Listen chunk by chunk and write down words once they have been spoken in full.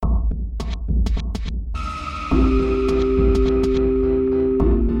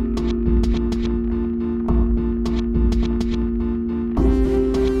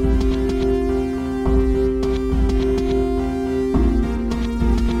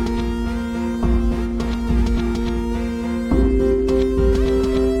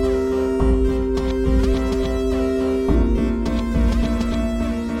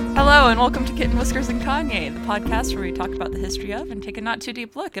welcome to Kitten Whiskers and Kanye, the podcast where we talk about the history of and take a not too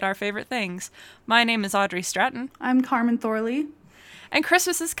deep look at our favorite things. My name is Audrey Stratton. I'm Carmen Thorley. And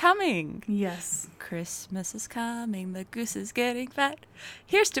Christmas is coming. Yes. Christmas is coming, the goose is getting fat.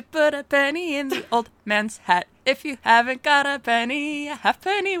 Here's to put a penny in the old man's hat. If you haven't got a penny, a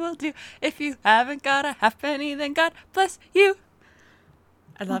halfpenny will do. If you haven't got a halfpenny, then God bless you.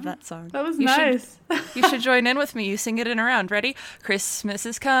 I love that song. That was nice. You should join in with me. You sing it in a round. Ready? Christmas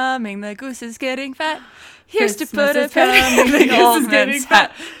is coming, the goose is getting fat. Here's to put a penny in the old man's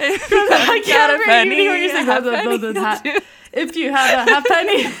hat. I can't remember when you sing that hat. If you have a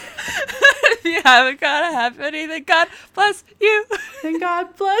halfpenny. If you haven't got a halfpenny, then God bless you. Then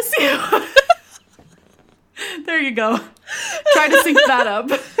God bless you. There you go. Try to sync that up.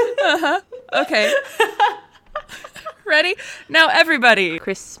 Okay. Ready? Now everybody.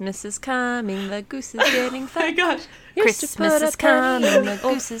 Christmas is coming, the goose is getting fat. Oh my gosh. Christmas is coming, the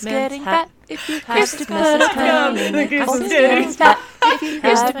goose is getting fat. If you Christmas is coming, the goose is getting fat. If you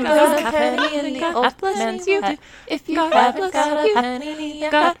haven't got a penny in the old man's hat. If you haven't got a penny,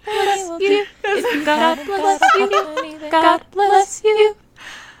 God bless you. If you God bless you, God bless you.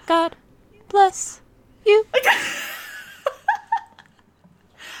 God bless you.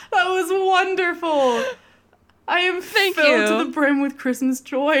 That was wonderful. I am filled to the brim with Christmas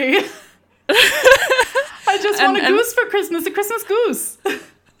joy. I just want a goose for Christmas, a Christmas goose.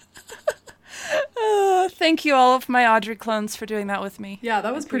 Thank you, all of my Audrey clones, for doing that with me. Yeah,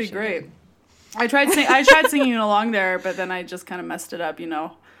 that was pretty great. I tried singing along there, but then I just kind of messed it up, you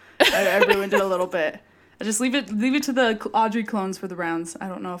know. I ruined it a little bit. I just leave it to the Audrey clones for the rounds. I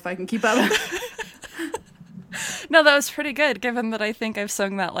don't know if I can keep up. No, that was pretty good, given that I think I've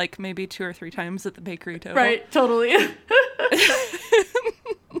sung that like maybe 2 or 3 times at the bakery total. Right, totally.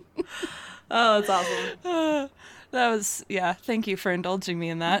 Oh, that's awesome. That was, yeah, thank you for indulging me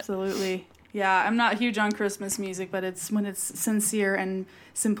in that. Absolutely. Yeah, I'm not huge on Christmas music, but when it's sincere and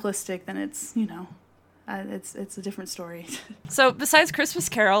simplistic, then it's, you know, it's a different story. So besides Christmas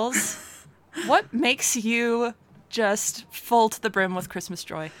carols, what makes you just full to the brim with Christmas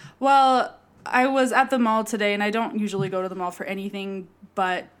joy? Well, I was at the mall today, and I don't usually go to the mall for anything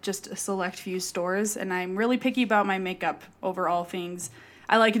but just a select few stores, and I'm really picky about my makeup over all things.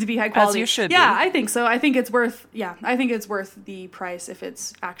 I like it to be high quality. As you should be. Yeah, I think so. I think it's worth the price if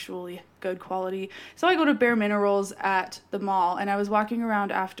it's actually good quality. So I go to Bare Minerals at the mall, and I was walking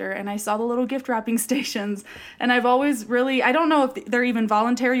around after, and I saw the little gift wrapping stations, and I've always really, I don't know if they're even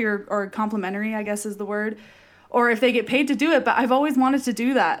voluntary or complimentary, I guess is the word, or if they get paid to do it, but I've always wanted to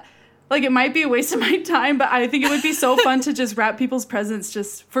do that. Like, it might be a waste of my time, but I think it would be so fun to just wrap people's presents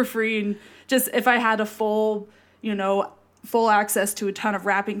just for free. And just if I had a full access to a ton of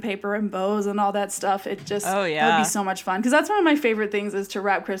wrapping paper and bows and all that stuff, it just would be so much fun. Because that's one of my favorite things is to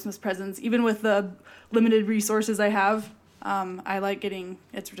wrap Christmas presents. Even with the limited resources I have, I like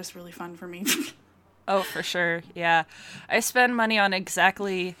it's just really fun for me. Oh, for sure. Yeah. I spend money on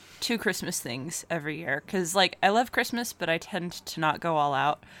exactly 2 Christmas things every year. Because, like, I love Christmas, but I tend to not go all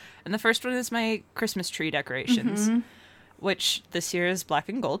out. And the first one is my Christmas tree decorations, which this year is black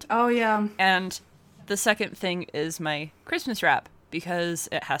and gold. Oh, yeah. And the second thing is my Christmas wrap, because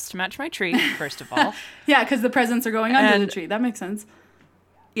it has to match my tree, first of all. Yeah, because the presents are going under the tree. That makes sense.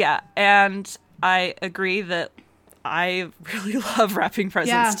 Yeah, and I agree that I really love wrapping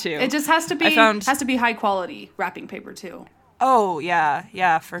presents, too. It just has to be high quality wrapping paper, too. Oh,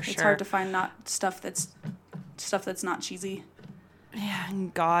 yeah, for sure. It's hard to find stuff that's not cheesy. Yeah,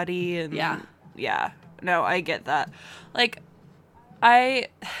 and gaudy, and yeah. No, I get that. Like,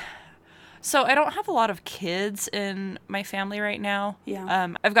 so I don't have a lot of kids in my family right now.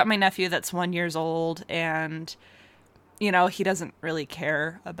 Yeah. I've got my nephew that's 1 year old, and you know, he doesn't really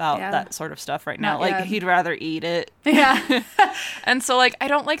care about that sort of stuff right now. Like, he'd rather eat it. Yeah. And so, like, I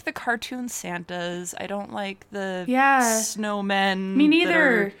don't like the cartoon Santas. I don't like the snowmen. Me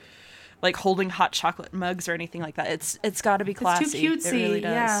neither. Like holding hot chocolate mugs or anything like that. It's got to be classy. It's too cutesy. It really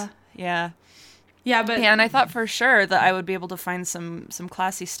does. Yeah, but and I thought for sure that I would be able to find some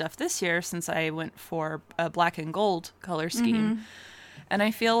classy stuff this year since I went for a black and gold color scheme. And I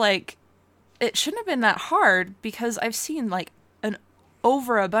feel like it shouldn't have been that hard because I've seen like an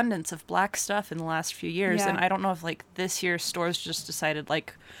overabundance of black stuff in the last few years, and I don't know if like this year's stores just decided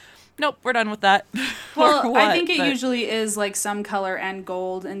like, nope, we're done with that. Well, I think it usually is like some color and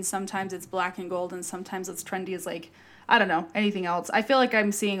gold, and sometimes it's black and gold, and sometimes it's trendy as like, I don't know, anything else. I feel like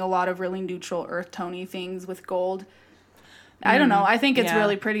I'm seeing a lot of really neutral earth tone-y things with gold. I don't know. I think it's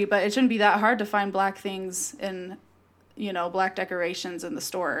really pretty, but it shouldn't be that hard to find black things in, black decorations in the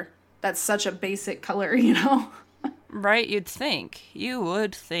store. That's such a basic color, Right, you'd think. You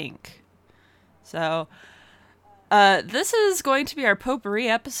would think. So, this is going to be our potpourri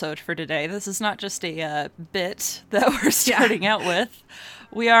episode for today. This is not just a bit that we're starting out with.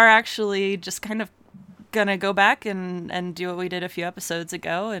 We are actually just kind of gonna go back and do what we did a few episodes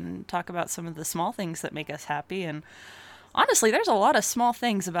ago and talk about some of the small things that make us happy. And honestly, there's a lot of small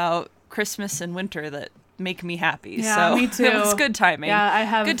things about Christmas and winter that make me happy. Yeah, so me too. It was good timing. Yeah, I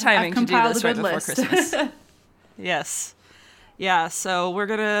have good timing to do this right before list. Christmas. Yes. Yeah, so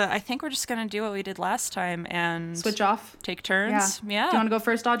I think we're just gonna do what we did last time and switch off. Take turns. Yeah. Do you want to go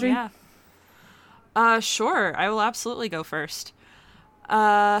first, Audrey? Yeah. Sure. I will absolutely go first.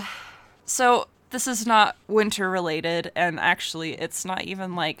 So this is not winter related, and actually it's not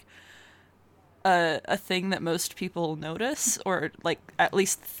even like a thing that most people notice or like at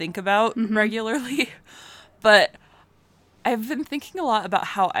least think about regularly. But I've been thinking a lot about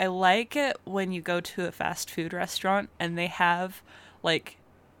how I like it when you go to a fast food restaurant and they have like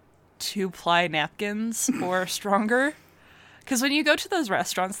 2-ply napkins or stronger. Because when you go to those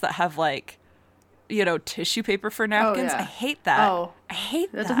restaurants that have like, tissue paper for napkins, I hate that. Oh, I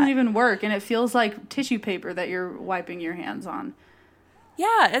hate that. That doesn't even work, and it feels like tissue paper that you're wiping your hands on.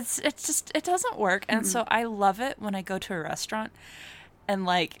 Yeah, it doesn't work. And so I love it when I go to a restaurant and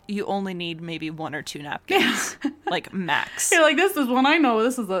like you only need maybe 1 or 2 napkins, like max. You're like, this is one I know.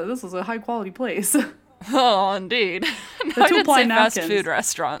 This is a high quality place. Oh, indeed. The 2-ply napkins. Fast food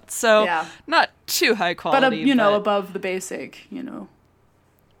restaurant, so not too high quality, but above the basic,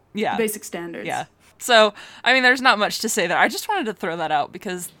 basic standards. Yeah. So, I mean, there's not much to say there. I just wanted to throw that out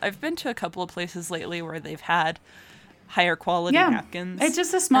because I've been to a couple of places lately where they've had higher quality napkins. It's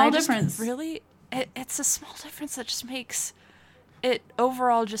just a small difference. It's a small difference that just makes it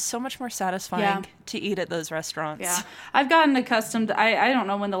overall just so much more satisfying to eat at those restaurants. Yeah. I've gotten accustomed. I don't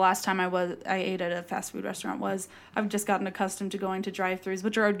know when the last time I ate at a fast food restaurant was. I've just gotten accustomed to going to drive-thrus,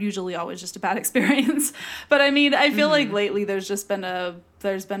 which are usually always just a bad experience. But I mean, I feel like lately there's been a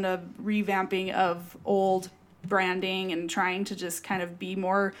revamping of old branding and trying to just kind of be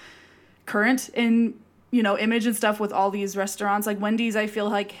more current in image and stuff with all these restaurants. Like Wendy's, I feel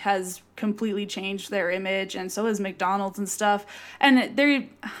like has completely changed their image, and so has McDonald's and stuff. And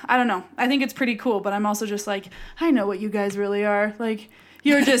I don't know. I think it's pretty cool, but I'm also just like, I know what you guys really are. Like,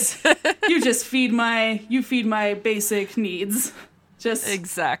 you just feed my basic needs. Just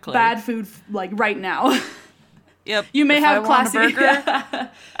exactly bad food like right now. Yep. You may have classy burger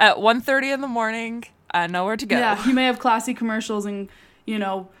at 1:30 in the morning. I know where to go. Yeah, you may have classy commercials and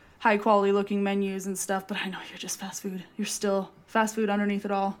high quality looking menus and stuff, but I know you're just fast food. You're still fast food underneath it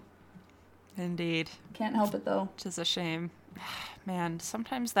all. Indeed. Can't help it though. Which is a shame. Man,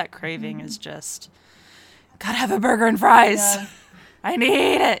 sometimes that craving is just, gotta have a burger and fries. Yeah. I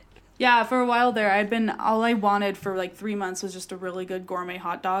need it. Yeah, for a while there, all I wanted for like 3 months was just a really good gourmet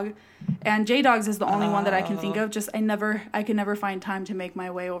hot dog. And J-Dog's is the only one that I can think of. Just, I could never find time to make my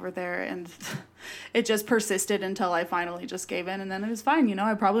way over there. And it just persisted until I finally just gave in. And then it was fine.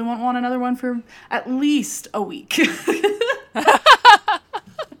 I probably won't want another one for at least a week.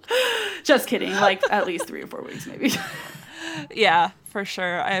 Just kidding. Like at least 3 or 4 weeks, maybe. Yeah, for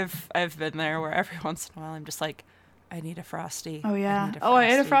sure. I've been there where every once in a while I'm just like, I need a Frosty. Oh I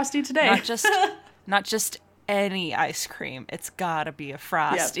ate a Frosty today. Not just any ice cream. It's gotta be a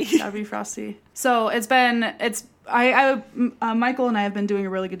Frosty. Yeah, gotta be Frosty. So Michael and I have been doing a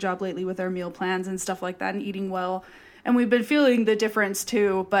really good job lately with our meal plans and stuff like that and eating well. And we've been feeling the difference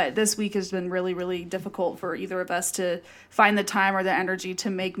too, but this week has been really, really difficult for either of us to find the time or the energy to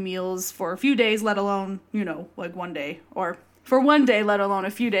make meals for a few days, let alone, like one day, or for one day, let alone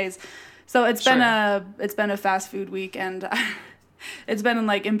a few days. So it's been a fast food week, and it's been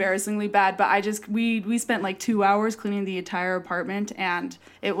like embarrassingly bad, but we spent like 2 hours cleaning the entire apartment, and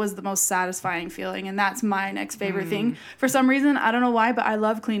it was the most satisfying feeling, and that's my next favorite thing. For some reason, I don't know why, but I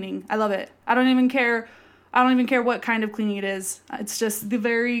love cleaning. I love it. I don't even care what kind of cleaning it is. It's just the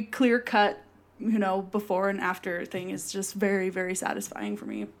very clear cut, before and after thing is just very, very satisfying for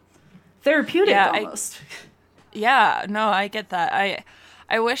me. Therapeutic almost. Yeah, no, I get that.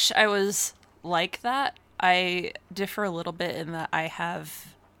 I wish I was like that. I differ a little bit in that I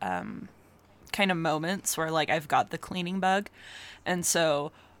have kind of moments where like I've got the cleaning bug. And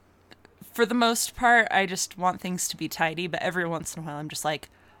so for the most part, I just want things to be tidy. But every once in a while, I'm just like,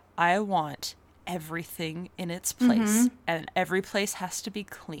 I want everything in its place. And every place has to be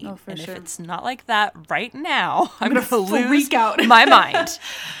clean. Oh, for and sure. if it's not like that right now, I'm going to lose freak out. my mind.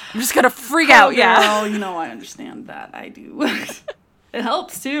 I'm just going to freak out. Yeah. Oh, I understand that. I do. It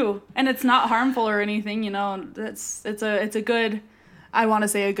helps too, and it's not harmful or anything. It's a good, I want to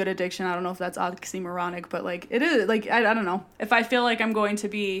say a good addiction. I don't know if that's oxymoronic, but like it is. Like I don't know. If I feel like I'm going to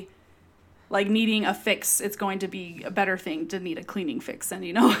be like needing a fix, it's going to be a better thing to need a cleaning fix than,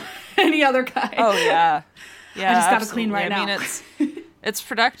 you know, any other guy. Oh yeah. Yeah. I just gotta clean right now. I mean, it's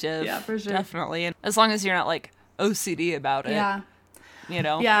productive. Yeah, for sure. Definitely. And as long as you're not like OCD about it. Yeah. You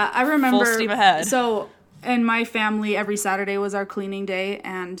know? Yeah, I remember. Full steam ahead. So in my family, every Saturday was our cleaning day,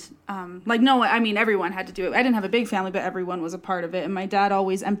 and no, I mean everyone had to do it. I didn't have a big family, but everyone was a part of it. And my dad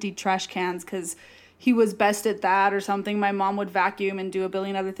always emptied trash cans because he was best at that or something. My mom would vacuum and do a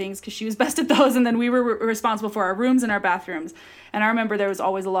billion other things because she was best at those. And then we were responsible for our rooms and our bathrooms. And I remember there was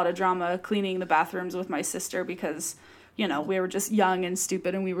always a lot of drama cleaning the bathrooms with my sister because, you know, we were just young and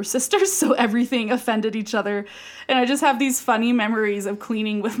stupid and we were sisters, so everything offended each other. And I just have these funny memories of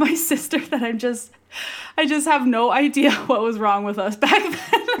cleaning with my sister that I just have no idea what was wrong with us back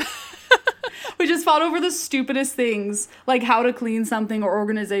then. We just fought over the stupidest things, like how to clean something or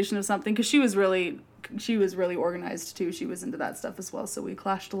organization of something, because she was really organized too. She was into that stuff as well, so we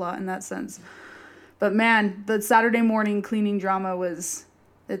clashed a lot in that sense. But man, the Saturday morning cleaning drama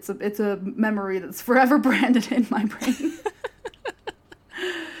it's a memory that's forever branded in my brain.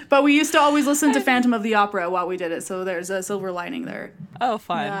 But we used to always listen to Phantom of the Opera while we did it, so there's a silver lining there. Oh,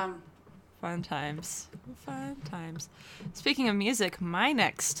 fun. Yeah. Fun times. Fun times. Speaking of music, my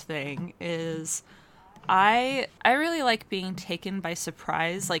next thing is I really like being taken by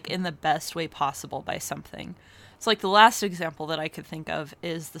surprise, like in the best way possible by something. So like the last example that I could think of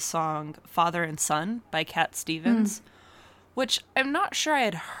is the song Father and Son by Cat Stevens, which I'm not sure I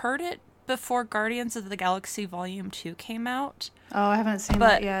had heard it before Guardians of the Galaxy Volume 2 came out. Oh, I haven't seen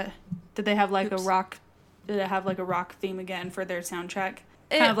that yet. Did they have like a rock theme again for their soundtrack?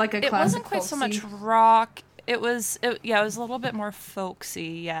 Kind of like a classic. It wasn't quite folksy. so much rock. It was a little bit more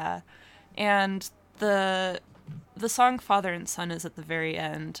folksy, yeah. And the song Father and Son is at the very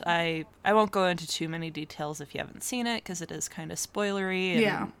end. I won't go into too many details if you haven't seen it, because it is kind of spoilery. And,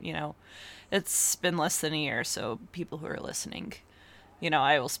 yeah. You know, it's been less than a year, so people who are listening, you know,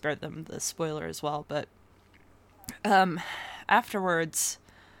 I will spare them the spoiler as well. But afterwards,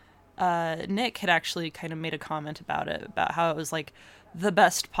 Nick had actually kind of made a comment about it, about how it was like the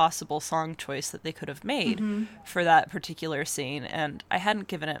best possible song choice that they could have made for that particular scene, and I hadn't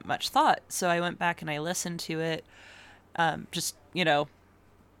given it much thought, so I went back and I listened to it just, you know,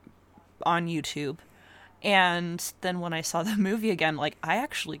 on YouTube, and then when I saw the movie again, like, I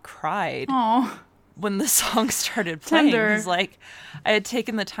actually cried. Aww. When the song started playing. Tender. Because, like, I had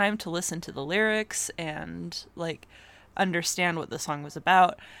taken the time to listen to the lyrics and, like, understand what the song was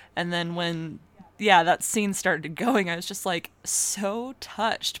about, and then when that scene started going, I was just like so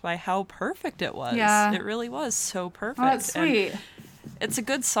touched by how perfect it was. Yeah. It really was so perfect. Oh, that's sweet. And it's a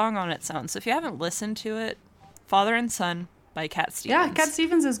good song on its own. So if you haven't listened to it, Father and Son by Cat Stevens. Yeah, Cat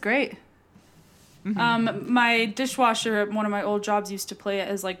Stevens is great. My dishwasher at one of my old jobs used to play it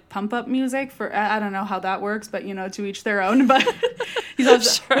as like pump up music for, I don't know how that works, but you know, to each their own. But he's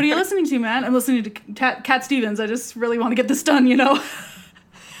always, Sure. What are you listening to, man? I'm listening to Cat Stevens. I just really want to get this done, you know?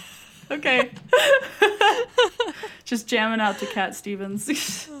 Okay. Just jamming out to Cat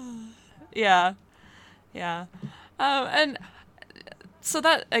Stevens. Yeah. And so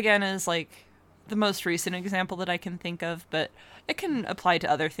that, again, is like the most recent example that I can think of, but it can apply to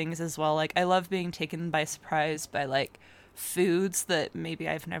other things as well. Like, I love being taken by surprise by, like, foods that maybe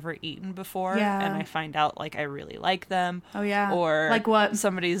I've never eaten before, and I find out, like, I really like them. Oh, yeah. Or like what?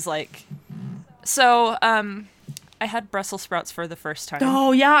 Somebody's like... So, I had Brussels sprouts for the first time.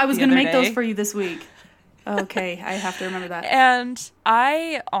 Oh, yeah, I was going to make those day. for you this week. Okay, I have to remember that. And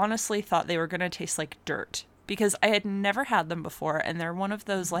I honestly thought they were going to taste like dirt, because I had never had them before, and they're one of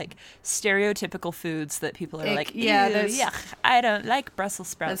those, like, stereotypical foods that people are like, yuck, I don't like Brussels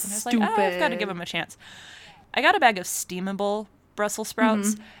sprouts. And I was like, I've got to give them a chance. I got a bag of steamable Brussels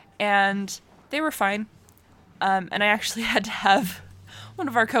sprouts, and they were fine. And I actually had to have one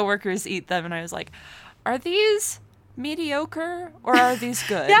of our coworkers eat them, and I was like, are these mediocre or are these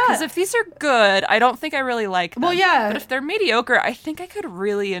good? Yeah. Because if these are good, I don't think I really like them. Well, yeah. But if they're mediocre, I think I could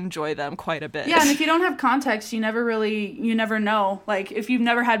really enjoy them quite a bit. Yeah, and if you don't have context, you never know. Like, if you've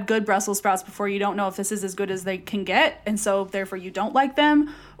never had good Brussels sprouts before, you don't know if this is as good as they can get, and so therefore you don't like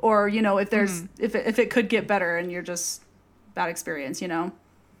them, or, you know, if there's if it could get better and you're just bad experience, you know.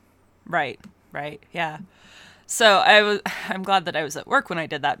 Right, yeah. So I'm glad that I was at work when I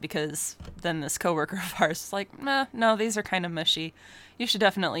did that, because then this coworker of ours was like, no, these are kind of mushy. You should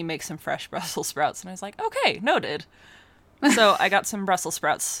definitely make some fresh Brussels sprouts. And I was like, okay, noted. So I got some Brussels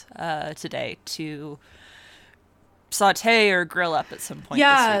sprouts today to saute or grill up at some point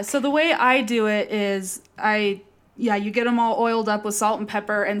this week. So the way I do it is you get them all oiled up with salt and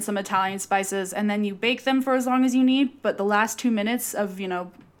pepper and some Italian spices, and then you bake them for as long as you need. But the last 2 minutes of, you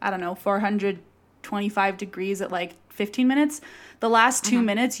know, I don't know, 425 degrees at like 15 minutes. The last 2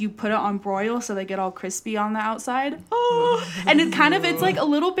 minutes, you put it on broil so they get all crispy on the outside. Oh, and it's like a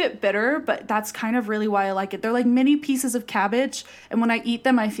little bit bitter, but that's kind of really why I like it. They're like mini pieces of cabbage, and when I eat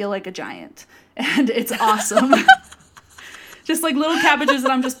them, I feel like a giant, and it's awesome. Just like little cabbages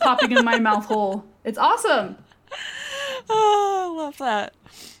that I'm just popping in my mouth hole. It's awesome. Oh, I love that.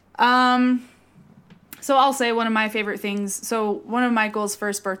 So I'll say one of my favorite things. So one of Michael's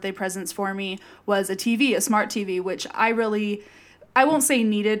first birthday presents for me was a TV, a smart TV, which I won't say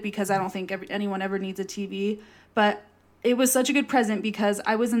needed because I don't think anyone ever needs a TV, but it was such a good present because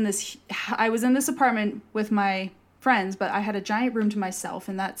I was in this apartment with my friends, but I had a giant room to myself,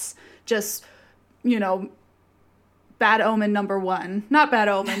 and that's just, bad omen number one. Not bad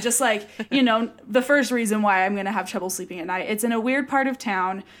omen, just like, the first reason why I'm going to have trouble sleeping at night. It's in a weird part of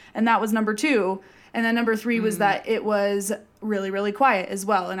town, and that was number two. And then number three was that it was really, really quiet as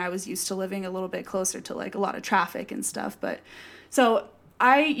well, and I was used to living a little bit closer to like a lot of traffic and stuff, but so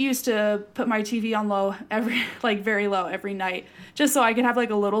I used to put my TV on low very low every night, just so I could have like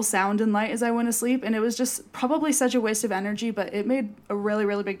a little sound and light as I went to sleep. And it was just probably such a waste of energy, but it made a really,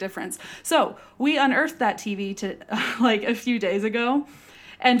 really big difference. So we unearthed that TV like a few days ago,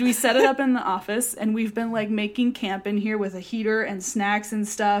 and we set it up in the office, and we've been like making camp in here with a heater and snacks and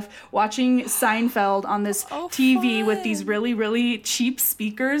stuff, watching Seinfeld on this TV fun. with these really, really cheap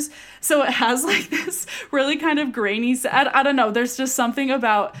speakers. So it has like this really kind of grainy, I don't know, there's just something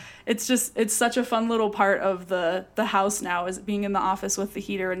about, it's such a fun little part of the house now, is being in the office with the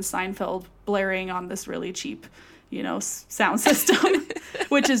heater and Seinfeld blaring on this really cheap, sound system,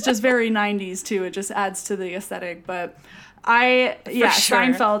 which is just very 90s too. It just adds to the aesthetic, but sure.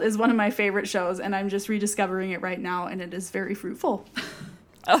 Seinfeld is one of my favorite shows, and I'm just rediscovering it right now, and it is very fruitful.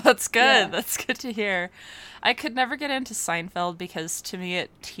 Oh, that's good. Yeah. That's good to hear. I could never get into Seinfeld because to me it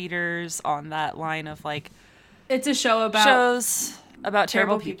teeters on that line of like, it's a show about shows about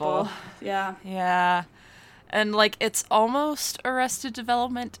terrible people. Yeah. Yeah. And like it's almost Arrested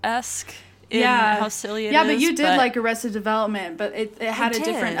Development-esque in how silly it is. Yeah, but you did like Arrested Development, but it had a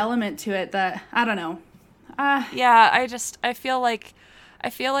different element to it that, I don't know. Yeah, I feel like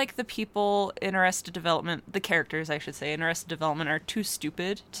the people in Arrested Development, the characters, I should say, in Arrested Development are too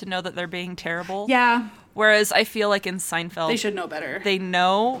stupid to know that they're being terrible. Yeah. Whereas I feel like in Seinfeld, they should know better. They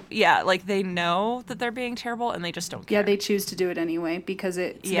know that they're being terrible, and they just don't care. Yeah, they choose to do it anyway because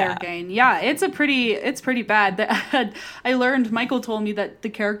it's their gain. Yeah, it's pretty bad. Michael told me that the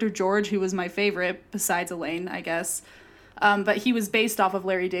character George, who was my favorite besides Elaine, I guess, but he was based off of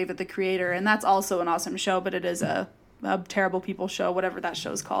Larry David, the creator, and that's also an awesome show, but it is a terrible people show, whatever that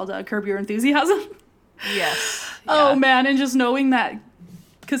show's called, Curb Your Enthusiasm. Yes. Oh, man, and just knowing that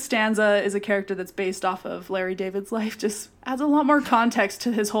Costanza is a character that's based off of Larry David's life just adds a lot more context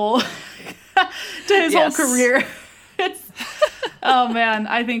to his whole whole career. Oh, man,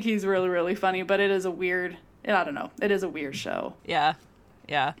 I think he's really, really funny, but it is a weird show. Yeah.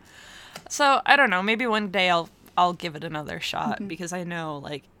 Yeah. So, I don't know, maybe one day I'll give it another shot because I know,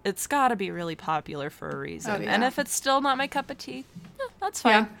 like, it's got to be really popular for a reason. Oh, yeah. And if it's still not my cup of tea, that's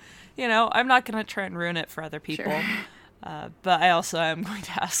fine. Yeah. I'm not going to try and ruin it for other people. Sure. But I also am going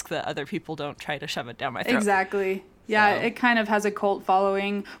to ask that other people don't try to shove it down my throat. Exactly. Yeah, It kind of has a cult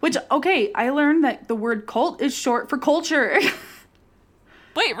following, which, okay, I learned that the word cult is short for culture.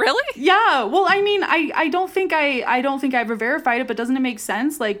 Wait, really? Yeah. Well, I mean, I don't think I ever verified it, but doesn't it make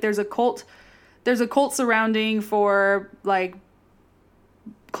sense? Like, there's a cult surrounding for like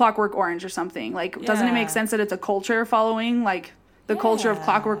Clockwork Orange or something. Like, doesn't it make sense that it's a culture following, like the culture of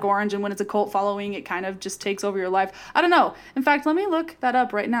Clockwork Orange, and when it's a cult following, it kind of just takes over your life? I don't know. In fact, let me look that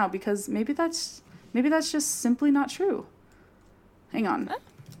up right now because maybe that's just simply not true. Hang on.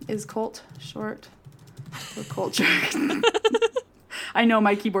 Is cult short for culture? I know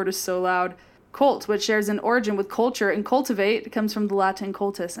my keyboard is so loud. Cult, which shares an origin with culture and cultivate, comes from the Latin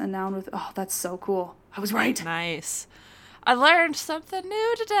cultus, a noun with... Oh, that's so cool. I was right. Nice. I learned something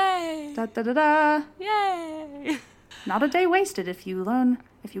new today. Da da da da. Yay. Not a day wasted if you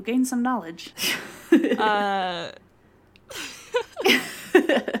gain some knowledge.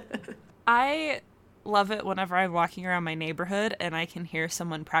 I love it whenever I'm walking around my neighborhood and I can hear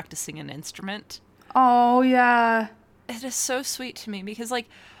someone practicing an instrument. Oh, yeah. It is so sweet to me because, like,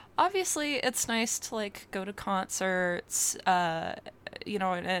 obviously it's nice to, like, go to concerts,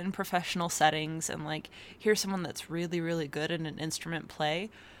 in professional settings and, like, hear someone that's really, really good at an instrument play.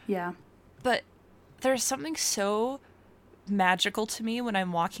 Yeah. But there's something so magical to me when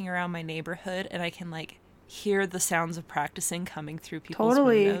I'm walking around my neighborhood and I can, like, hear the sounds of practicing coming through people's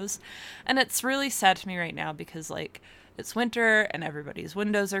windows. And it's really sad to me right now because, like, it's winter and everybody's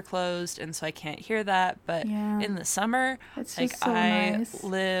windows are closed, and so I can't hear that. But Yeah. in the summer, It's like just so I nice.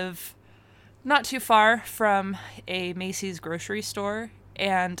 live not too far from a Macy's grocery store,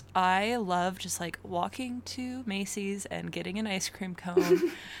 and I love just like walking to Macy's and getting an ice cream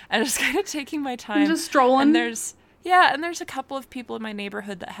cone and just kind of taking my time. Just strolling. And there's a couple of people in my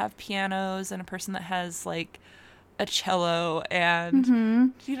neighborhood that have pianos and a person that has like a cello,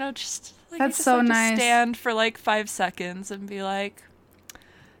 and you know, just like That's I just so like nice. to stand for like 5 seconds and be like,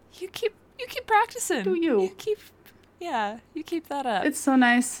 you keep practicing. Do you? You keep that up. It's so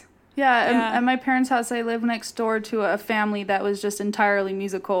nice. Yeah, Yeah. At my parents' house, I live next door to a family that was just entirely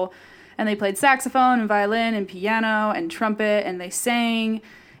musical. And they played saxophone and violin and piano and trumpet, and they sang.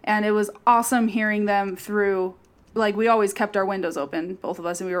 And it was awesome hearing them through. Like, we always kept our windows open, both of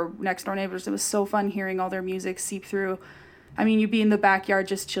us, and we were next door neighbors. It was so fun hearing all their music seep through. I mean, you'd be in the backyard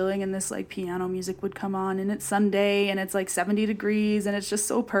just chilling, and this, like, piano music would come on, and it's Sunday, and it's, like, 70 degrees, and it's just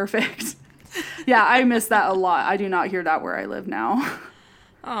so perfect. Yeah, I miss that a lot. I do not hear that where I live now.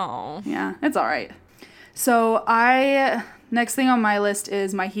 Oh. Yeah, it's all right. So next thing on my list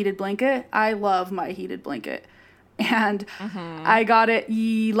is my heated blanket. I love my heated blanket. And I got it 2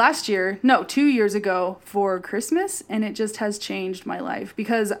 years ago for Christmas, and it just has changed my life.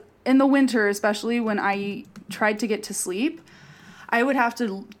 Because in the winter, especially when I tried to get to sleep, I would have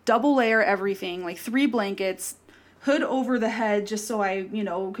to double layer everything, like 3 blankets, hood over the head just so I,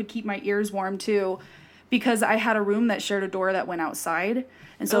 could keep my ears warm too. Because I had a room that shared a door that went outside.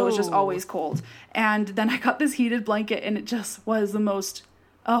 And so it was just always cold. And then I got this heated blanket, and it just was the most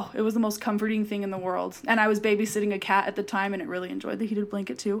comforting thing in the world. And I was babysitting a cat at the time, and it really enjoyed the heated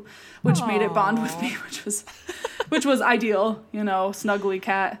blanket too, which made it bond with me, which was ideal, snuggly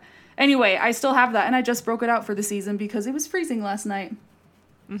cat. Anyway, I still have that, and I just broke it out for the season because it was freezing last night.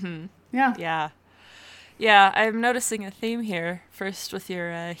 Mm-hmm. Yeah. Yeah. Yeah, I'm noticing a theme here. First with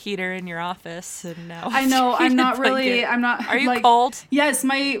your heater in your office, and now I know, I'm not really, blanket. I'm not. Are you like, cold? Yes,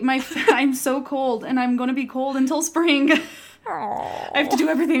 I'm so cold, and I'm going to be cold until spring. I have to do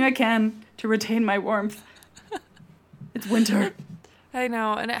everything I can to retain my warmth. It's winter. I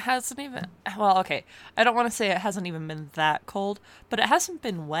know, and it hasn't even, well, okay, I don't want to say it hasn't even been that cold, but it hasn't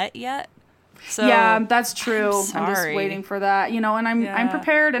been wet yet. So yeah, that's true. I'm just sorry. waiting for that, and I'm Yeah.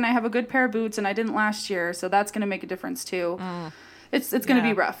 prepared, and I have a good pair of boots, and I didn't last year, so that's going to make a difference too. It's going to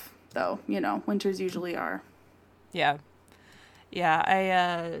be rough though, winters usually are. Yeah.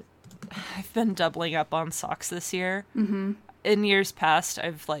 I've been doubling up on socks this year. Mm-hmm. In years past,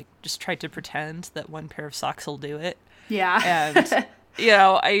 I've just tried to pretend that one pair of socks will do it. Yeah. And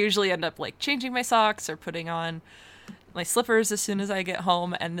I usually end up changing my socks or putting on my slippers as soon as I get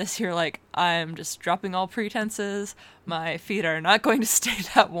home. And this year, I'm just dropping all pretenses. My feet are not going to stay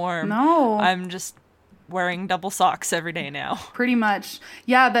that warm. No. I'm just wearing double socks every day now. Pretty much.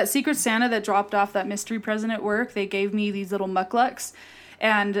 Yeah, that Secret Santa that dropped off that mystery present at work, they gave me these little mucklucks.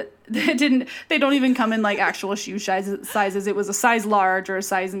 And they don't even come in actual shoe sizes. It was a size large or a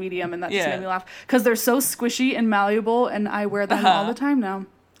size medium, and that just made me laugh. Because they're so squishy and malleable, and I wear them all the time now.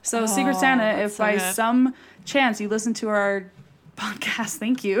 So Secret Santa, if by some chance you listen to our podcast,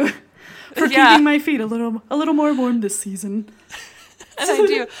 thank you for keeping my feet a little more warm this season.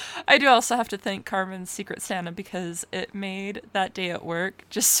 And I do also have to thank Carmen's Secret Santa because it made that day at work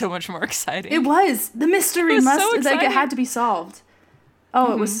just so much more exciting. It was. The mystery It was so it exciting. had to be solved.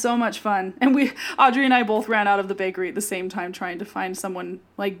 Oh, It was so much fun. And Audrey and I both ran out of the bakery at the same time trying to find someone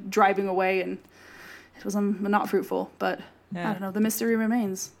driving away, and it was not fruitful, but I don't know, the mystery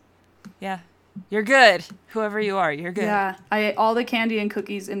remains. Yeah. You're good. Whoever you are, you're good. Yeah. I ate all the candy and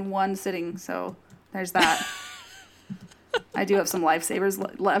cookies in one sitting, so there's that. I do have some lifesavers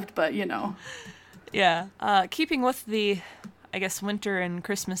left, but Yeah. Keeping with the, I guess, winter and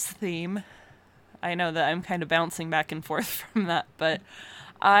Christmas theme, I know that I'm kind of bouncing back and forth from that, but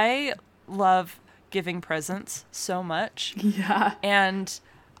I love giving presents so much. Yeah. And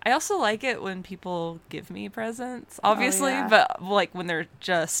I also like it when people give me presents, obviously, yeah. but when they're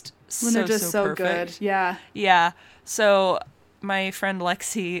just When they're just so perfect. good. Yeah. Yeah. So my friend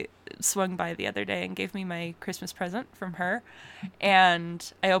Lexi swung by the other day and gave me my Christmas present from her.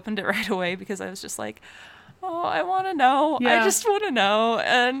 And I opened it right away because I was just like, oh, I want to know. Yeah. I just want to know.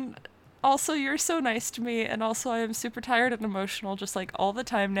 And also, you're so nice to me. And also, I am super tired and emotional just all the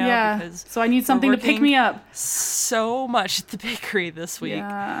time now. Yeah. Because So I need something to pick me up. so much at the bakery this week.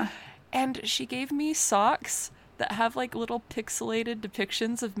 Yeah. And she gave me socks that have little pixelated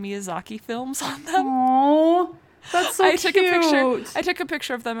depictions of Miyazaki films on them. Oh. That's so I cute. I took a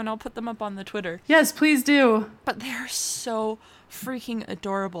picture of them and I'll put them up on the Twitter. Yes, please do. But they're so freaking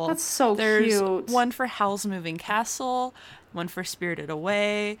adorable. That's so There's cute. one for Howl's Moving Castle, one for Spirited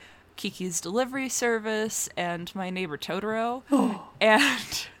Away, Kiki's Delivery Service, and My Neighbor Totoro.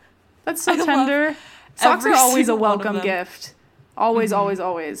 And that's so I love tender. Socks are always a single one of welcome them. gift. Always, always,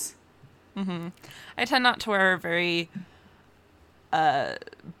 always. I tend not to wear very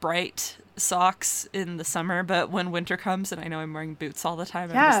bright socks in the summer, but when winter comes and I know I'm wearing boots all the time,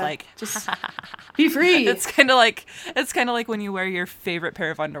 I'm just like, just be free. it's kind of like when you wear your favorite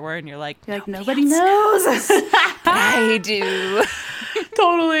pair of underwear and you're like nobody knows. I do.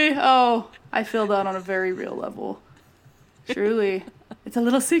 Totally. Oh, I feel that on a very real level. Truly. It's a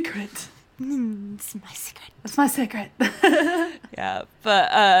little secret. It's my secret. That's my secret. Yeah, but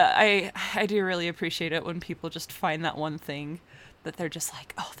I do really appreciate it when people just find that one thing that they're just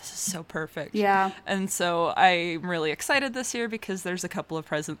like, oh, this is so perfect. Yeah. And so I'm really excited this year because there's a couple of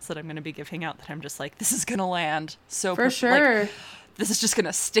presents that I'm going to be giving out that I'm just like, this is going to land so For sure. Like, this is just going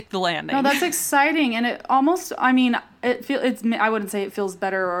to stick the landing. No, that's exciting. And it almost, I mean, I wouldn't say it feels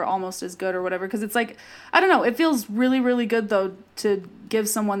better or almost as good or whatever, because it's like, I don't know, it feels really, really good though to give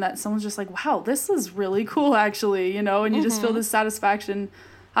someone that someone's just like, wow, this is really cool actually, you know, and you just feel this satisfaction.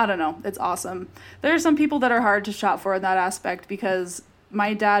 I don't know. It's awesome. There are some people that are hard to shop for in that aspect because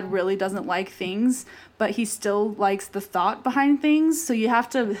my dad really doesn't like things, but he still likes the thought behind things. So you have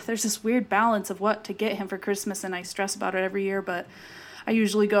to, there's this weird balance of what to get him for Christmas, and I stress about it every year, but I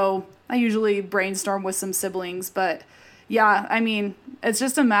usually brainstorm with some siblings, but yeah, I mean, it's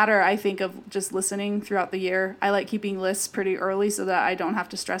just a matter, I think, of just listening throughout the year. I like keeping lists pretty early so that I don't have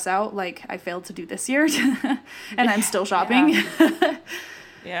to stress out like I failed to do this year and I'm still shopping.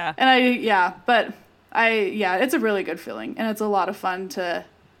 Yeah. And it's a really good feeling, and it's a lot of fun to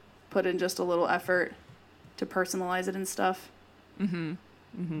put in just a little effort to personalize it and stuff.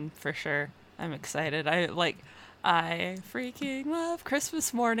 For sure. I'm excited. I freaking love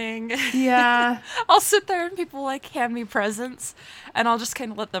Christmas morning. Yeah. I'll sit there and people like hand me presents and I'll just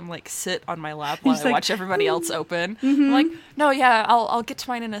kind of let them like sit on my lap while I watch everybody else open. I'm like, no, yeah, I'll get to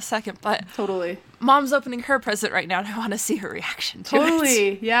mine in a second, but Totally. Mom's opening her present right now and I want to see her reaction to it.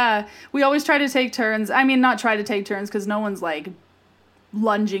 Totally. Yeah. We always try to take turns. I mean, not try to take turns because no one's like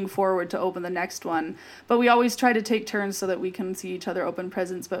lunging forward to open the next one, but we always try to take turns so that we can see each other open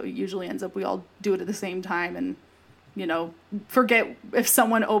presents, but it usually ends up we all do it at the same time and, you know, forget if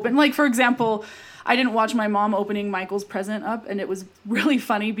someone opened. Like, for example, I didn't watch my mom opening Michael's present up, and it was really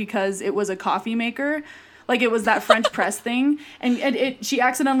funny because it was a coffee maker. Like, it was that French press thing, and she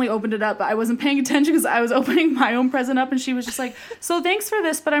accidentally opened it up, but I wasn't paying attention because I was opening my own present up, and she was just like, so thanks for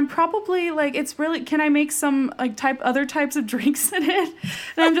this, but I'm probably, like, it's really, can I make some, like, other types of drinks in it?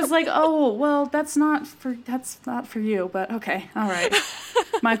 And I'm just like, oh, well, that's not for you, but okay, all right.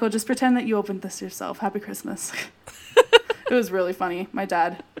 Michael, just pretend that you opened this yourself. Happy Christmas. It was really funny. My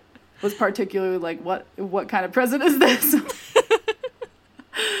dad was particularly like, what kind of present is this?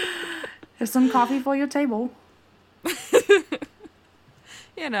 There's some coffee for your table.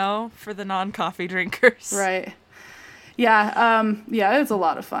 You know, for the non-coffee drinkers. Right. Yeah, it's a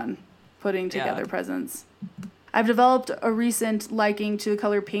lot of fun putting together presents. I've developed a recent liking to the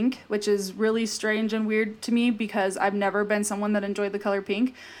color pink, which is really strange and weird to me because I've never been someone that enjoyed the color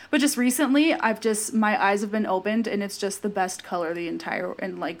pink. But just recently, my eyes have been opened, and it's just the best color in the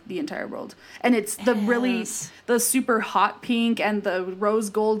entire world. And it's the super hot pink and the rose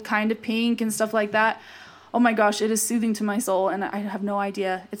gold kind of pink and stuff like that. Oh my gosh, it is soothing to my soul, and I have no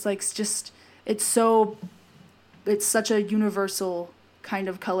idea. It's like it's such a universal kind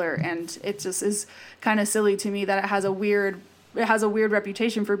of color, and it just is kind of silly to me that it has a weird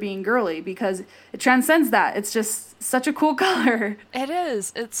reputation for being girly because it transcends that. It's just such a cool color. It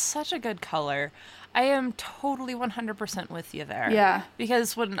is. It's such a good color. I am totally 100% with you there. Yeah.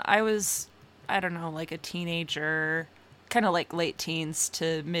 Because when I was, I don't know, like a teenager, kind of like late teens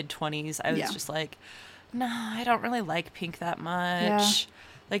to mid 20s, I was just like, no, I don't really like pink that much. Yeah.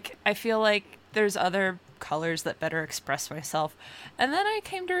 Like, I feel like there's other colors that better express myself. And then I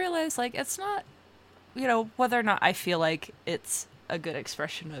came to realize, like, it's not, you know, whether or not I feel like it's a good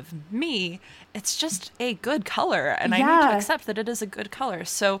expression of me, it's just a good color, and I need to accept that it is a good color.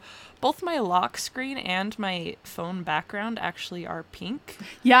 So both my lock screen and my phone background actually are pink.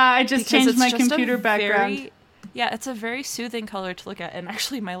 Yeah, I just changed my computer background. It's a very soothing color to look at, and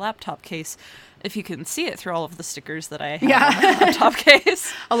actually my laptop case, if you can see it through all of the stickers that I have on my laptop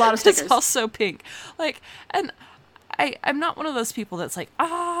case, a lot of stickers. It's also pink. Like, and I'm not one of those people that's like,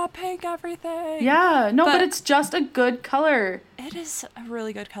 pink everything. Yeah, no, but it's just a good color. It is a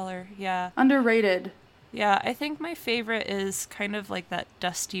really good color, yeah. Underrated. Yeah, I think my favorite is kind of like that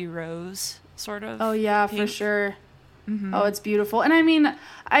dusty rose sort of. Oh yeah, pink. for sure. Oh, it's beautiful. And I mean,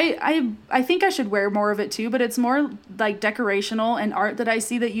 I think I should wear more of it too, but it's more like decorational and art that I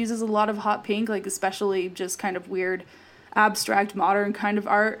see that uses a lot of hot pink, like especially just kind of weird, abstract, modern kind of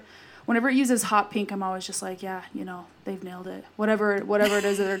art. Whenever it uses hot pink, I'm always just like, yeah, you know, they've nailed it. Whatever it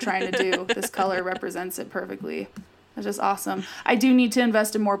is that they're trying to do, this color represents it perfectly. It's just awesome. I do need to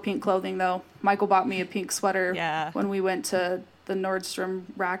invest in more pink clothing though. Michael bought me a pink sweater when we went to the Nordstrom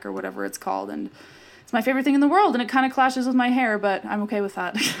rack or whatever it's called, and it's my favorite thing in the world, and it kind of clashes with my hair, but I'm okay with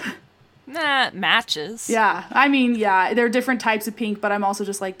that. Nah, it matches. Yeah, I mean, yeah, there are different types of pink, but I'm also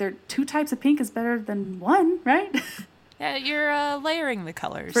just like, there two types of pink is better than one, right? Yeah, you're layering the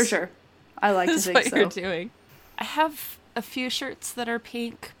colors. For sure. I like to think That's so. what you're doing. I have a few shirts that are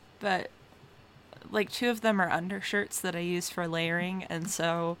pink, but like 2 of them are undershirts that I use for layering, and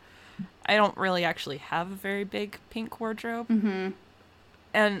so I don't really actually have a very big pink wardrobe. Mm-hmm.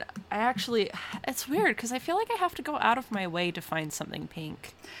 And it's weird because I feel like I have to go out of my way to find something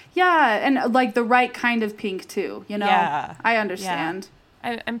pink. Yeah, and like the right kind of pink too, you know? Yeah. I understand.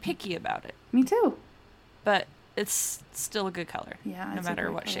 Yeah. I'm picky about it, Me too. but it's still a good color. Yeah, no it's a matter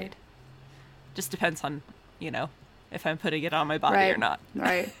great what color. shade. Just depends on, if I'm putting it on my body or not.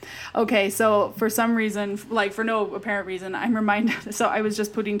 Right. Okay, so for some reason, like for no apparent reason, I'm reminded. So I was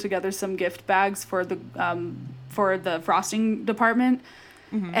just putting together some gift bags for the frosting department,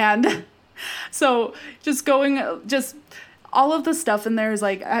 and so just all of the stuff in there is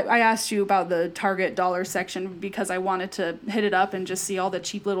like, I asked you about the Target dollar section because I wanted to hit it up and just see all the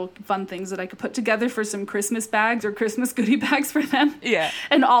cheap little fun things that I could put together for some Christmas bags or Christmas goodie bags for them. Yeah.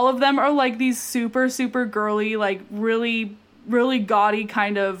 And all of them are like these super, super girly, like really, really gaudy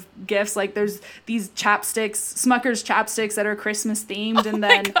kind of gifts. Like there's these Smucker's chapsticks that are Christmas themed. And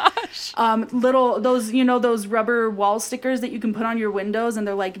then those rubber wall stickers that you can put on your windows, and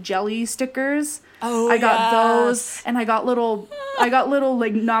they're like jelly stickers. Oh, I got those, and I got little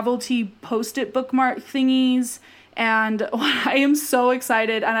like novelty Post-it bookmark thingies, and I am so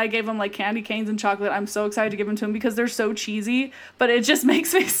excited. And I gave them like candy canes and chocolate. I'm so excited to give them to them because they're so cheesy, but it just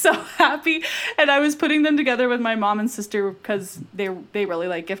makes me so happy. And I was putting them together with my mom and sister because they really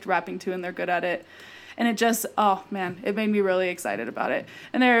like gift wrapping too, and they're good at it. And it just, oh man, it made me really excited about it.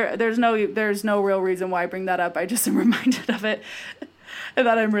 And there's no real reason why I bring that up. I just am reminded of it. And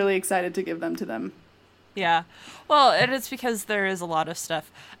that I'm really excited to give them to them. Yeah. Well, it is because there is a lot of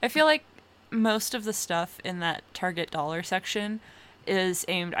stuff. I feel like most of the stuff in that Target dollar section is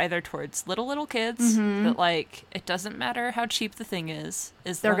aimed either towards little kids that like, it doesn't matter how cheap the thing is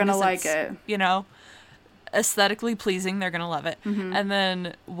they're going to like it. Aesthetically pleasing, they're going to love it. And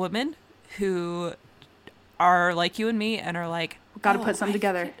then women who are like you and me and are like, got to put some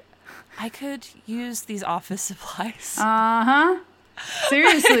together. I could use these office supplies. Uh-huh.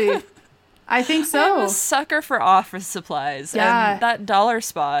 Seriously. I think so. I'm a sucker for office supplies. Yeah. And that dollar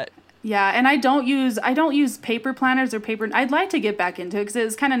spot. Yeah, and I don't use paper planners or paper. I'd like to get back into it because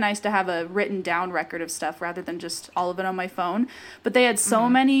it's kind of nice to have a written down record of stuff rather than just all of it on my phone. But they had so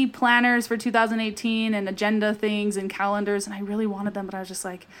many planners for 2018 and agenda things and calendars, and I really wanted them, but I was just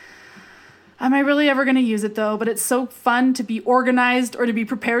like, am I really ever going to use it though? But it's so fun to be organized or to be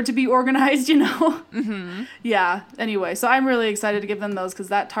prepared to be organized, Yeah. Anyway, so I'm really excited to give them those because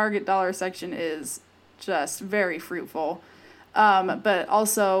that Target dollar section is just very fruitful. But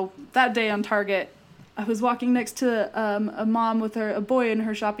also that day on Target, I was walking next to a mom with a boy in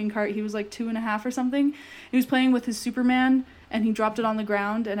her shopping cart. He was like 2.5 or something. He was playing with his Superman, and he dropped it on the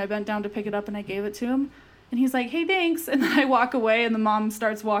ground, and I bent down to pick it up, and I gave it to him. And he's like, hey, thanks. And then I walk away, and the mom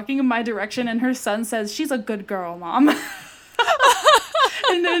starts walking in my direction, and her son says, she's a good girl, Mom.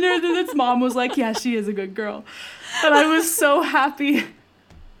 And then its mom was like, yeah, she is a good girl. And I was so happy.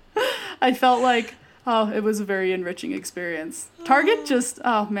 I felt like, it was a very enriching experience. Target just,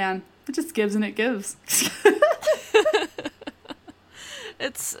 oh, man, it just gives and it gives.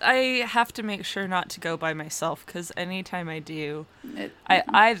 I have to make sure not to go by myself because anytime I do, I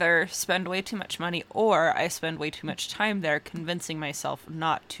either spend way too much money or I spend way too much time there convincing myself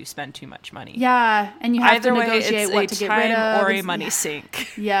not to spend too much money. Yeah, and you have either to way, negotiate it's what a to get time rid of. or a money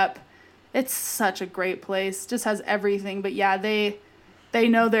sink. Yep. It's such a great place. Just has everything. But yeah, they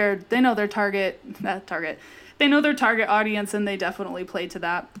know their target. They know their target audience, and they definitely play to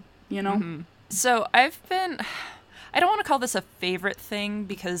that, So I don't want to call this a favorite thing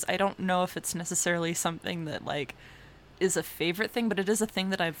because I don't know if it's necessarily something that like is a favorite thing, but it is a thing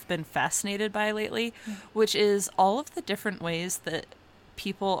that I've been fascinated by lately, which is all of the different ways that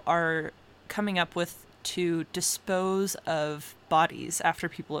people are coming up with to dispose of bodies after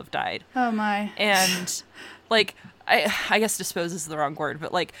people have died. Oh my. And like I guess dispose is the wrong word,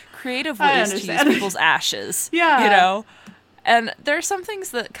 but like creative ways to use people's ashes. Yeah. You know? And there are some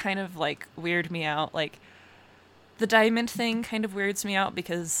things that kind of like weird me out. Like the diamond thing kind of weirds me out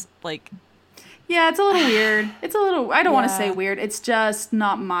because like yeah, it's a little weird. It's a little I don't want to Yeah. say weird. It's just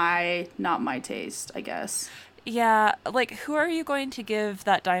not my taste, I guess. yeah, like who are you going to give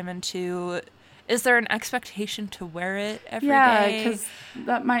that diamond to? Is there an expectation to wear it every day? Yeah, because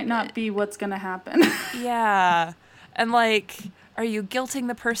that might not be what's gonna happen. Yeah. And like, are you guilting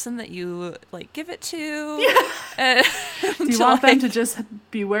the person that you like give it to? Yeah. Do you want them to just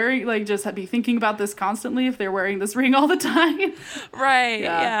be wearing, like, just be thinking about this constantly if they're wearing this ring all the time? Right.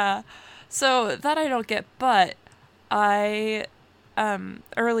 Yeah. Yeah. So that I don't get, but I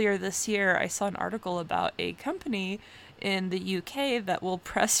earlier this year I saw an article about a company in the UK that will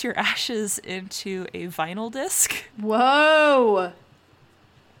press your ashes into a vinyl disc. Whoa.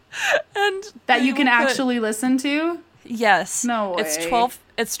 And That they you can will put- actually listen to? Yes. No way.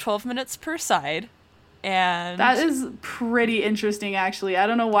 It's 12 minutes per side. And That is pretty interesting, actually. I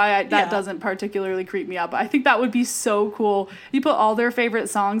don't know why that Yeah. doesn't particularly creep me out, but I think that would be so cool. You put all their favorite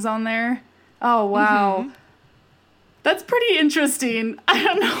songs on there. Oh, wow. Mhm. That's pretty interesting. I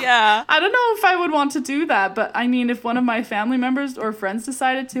don't know. Yeah. I don't know if I would want to do that, but I mean, if one of my family members or friends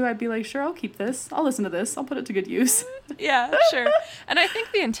decided to, I'd be like, sure, I'll keep this. I'll listen to this. I'll put it to good use. Yeah, sure. And I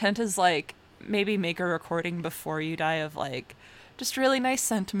think the intent is like maybe make a recording before you die of like just really nice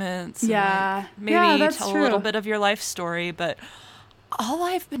sentiments. and, Yeah. like, maybe Yeah, that's tell true. a little bit of your life story, but all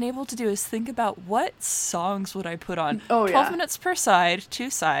I've been able to do is think about what songs would I put on. Oh, 12 yeah. minutes per side,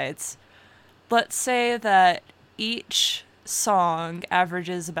 2 sides. Let's say that each song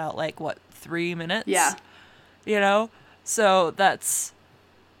averages about like what, 3 minutes? Yeah. You know? So that's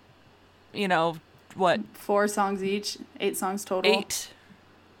what, 4 songs each, 8 songs total. 8?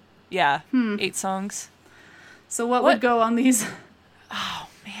 Yeah, Hmm. 8 songs. So what What? would go on these? Oh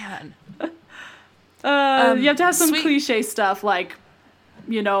man. You have to have some sweet- cliche stuff like,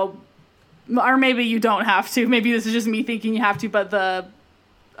 or maybe you don't have to. Maybe this is just me thinking you have to, but the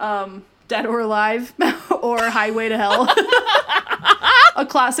Dead or Alive or Highway to Hell. A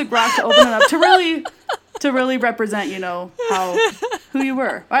classic rock to open it up to really represent, who you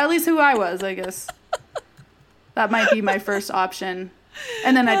were. Or at least who I was, I guess. That might be my first option.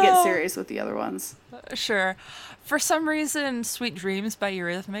 And then I'd get serious with the other ones. Sure. For some reason, "Sweet Dreams" by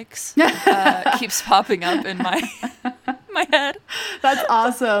Eurythmics keeps popping up in my head. That's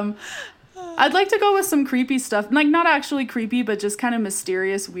awesome. I'd like to go with some creepy stuff. Like, not actually creepy, but just kind of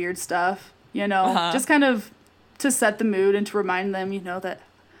mysterious, weird stuff. Uh-huh. Just kind of to set the mood and to remind them, that,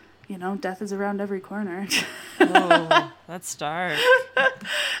 death is around every corner. Oh, that's dark.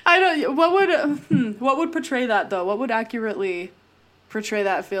 I don't. What would portray that though? What would accurately portray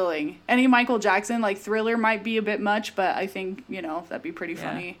that feeling? Any Michael Jackson, like Thriller, might be a bit much, but I think that'd be pretty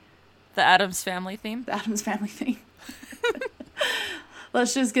funny. The Addams Family theme. The Addams Family thing.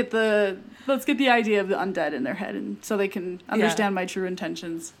 Let's get the idea of the undead in their head, and so they can understand my true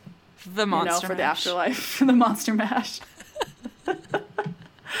intentions. The Monster for the Mash. afterlife, for the Monster Mash.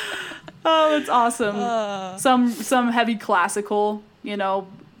 Oh, that's awesome. Some heavy classical,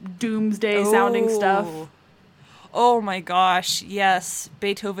 doomsday sounding stuff. Oh my gosh, yes.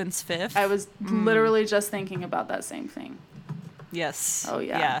 Beethoven's Fifth. I was literally just thinking about that same thing. Yes. Oh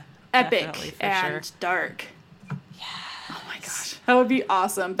yeah. Yeah. Epic definitely, for and sure. dark. Yeah. Oh my gosh. That would be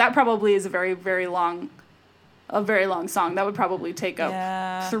awesome. That probably is a very long song. That would probably take up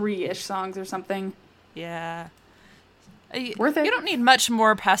Yeah. 3-ish songs or something. Yeah. Worth it. You don't need much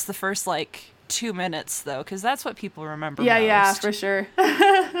more past the first, 2 minutes, though, because that's what people remember Yeah, most. for sure.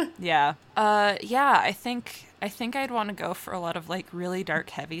 Yeah. I think I'd want to go for a lot of, really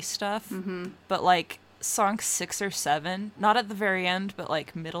dark, heavy stuff. Mm-hmm. But, song 6 or 7, not at the very end, but,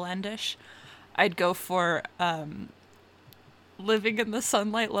 middle endish, I'd go for, Living in the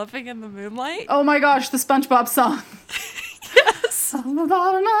Sunlight, Loving in the Moonlight. Oh my gosh, the SpongeBob song. Yes! That's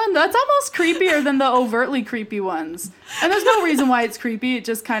almost creepier than the overtly creepy ones. And there's no reason why it's creepy. It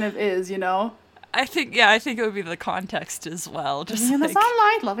just kind of is, I think it would be the context as well. Just Living in the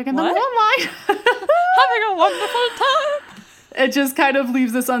sunlight, loving in the what? moonlight. having a wonderful time. It just kind of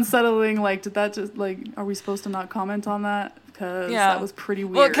leaves this unsettling, did that just, are we supposed to not comment on that? Because that was pretty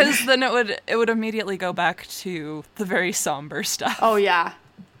weird. Well, because then it would immediately go back to the very somber stuff. Oh, yeah.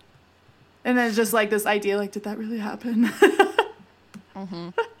 And then it's just, this idea, did that really happen? Mm-hmm.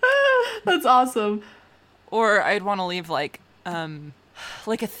 That's awesome. Or I'd want to leave, a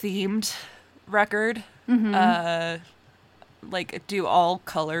themed record. Mm-hmm. like do all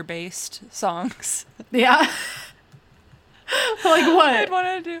color-based songs. Yeah. Like what? I'd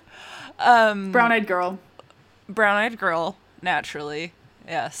want to do Brown-Eyed Girl. Brown-Eyed Girl, naturally.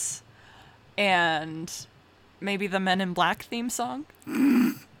 Yes. And maybe the Men in Black theme song.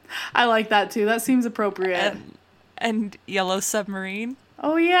 I like that too. That seems appropriate. And Yellow Submarine.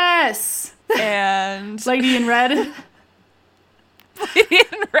 Oh yes. And Lady in Red. Lady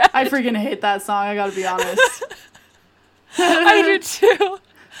in Red. I freaking hate that song, I gotta be honest. I do too.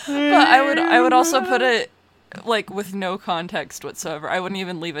 But I would also put it like with no context whatsoever. I wouldn't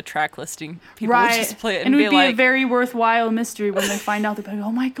even leave a track listing. People would just play it and it be would be like, a very worthwhile mystery when they find out. They'd be like,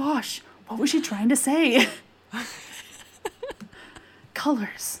 oh my gosh, what was she trying to say?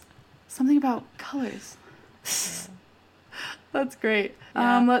 Colors. Something about colors. That's great.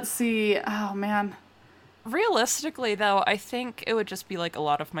 Yeah. Let's see. Oh man. realistically though, I think it would just be like a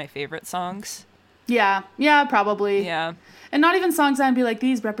lot of my favorite songs. Yeah, probably. Yeah. And not even songs I'd be like,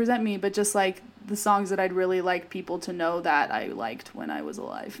 these represent me, but just like the songs that I'd really like people to know that I liked when I was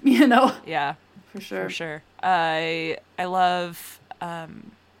alive, you know? Yeah. For sure. For sure. I love, I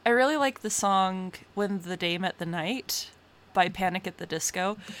really like the song When the Day Met the Night by Panic at the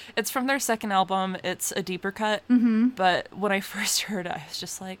Disco. It's from their second album. It's a deeper cut. Mm-hmm. But when I first heard it, I was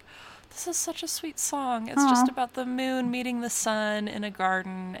just like, this is such a sweet song. It's Aww. just about the moon meeting the sun in a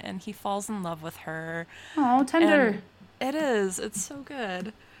garden, and he falls in love with her. Oh, tender. And it is. It's so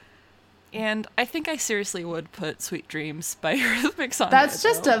good. And I think I seriously would put Sweet Dreams by Eurythmics on That's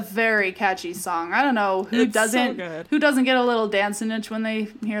there, just though. a very catchy song. I don't know who It's so doesn't good. who doesn't get a little dancing itch when they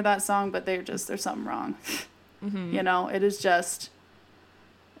hear that song, but there's something wrong. Mm-hmm. You know, it is just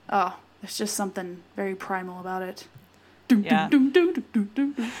there's just something very primal about it. Yeah.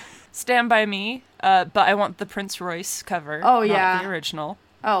 Stand By Me, but I want the Prince Royce cover. Oh, not yeah. the original.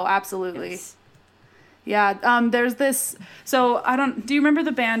 Oh, absolutely. Yes. Yeah, there's this, so do you remember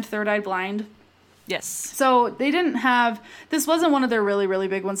the band Third Eye Blind? Yes. So they didn't have, this wasn't one of their really, really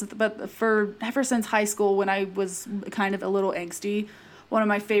big ones, but ever since high school when I was kind of a little angsty, one of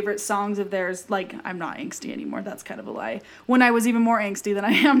my favorite songs of theirs, like, I'm not angsty anymore, that's kind of a lie. When I was even more angsty than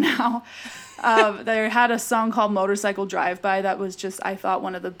I am now, they had a song called Motorcycle Drive-By that was just, I thought,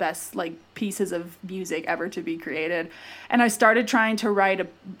 one of the best, like, pieces of music ever to be created. And I started trying to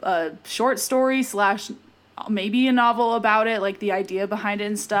write a short story / maybe a novel about it, like the idea behind it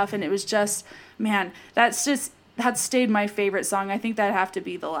and stuff, and it was just, man, that stayed my favorite song. I think that'd have to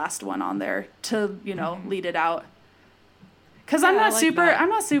be the last one on there to, lead it out. Because I'm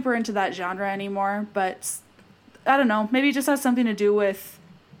not super into that genre anymore, but I don't know, maybe it just has something to do with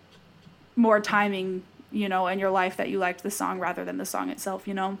more timing, in your life that you liked the song rather than the song itself,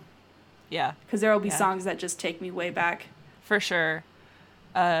 Yeah. Because there will be songs that just take me way back. For sure.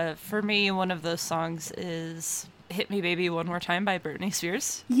 For me, one of those songs is Hit Me Baby One More Time by Britney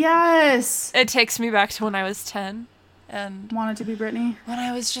Spears. Yes! It takes me back to when I was 10 and Wanted to be Britney. when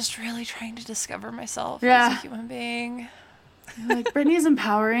I was just really trying to discover myself Yeah. as a human being. Like, Britney's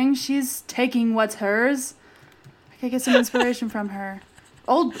empowering. She's taking what's hers. I could get some inspiration from her.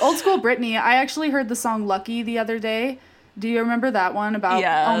 Old school Britney. I actually heard the song Lucky the other day. Do you remember that one about,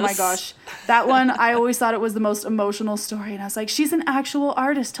 Yes. Oh my gosh. That one, I always thought it was the most emotional story. And I was like, she's an actual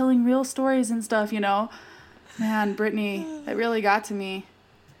artist telling real stories and stuff, Man, Britney, it really got to me.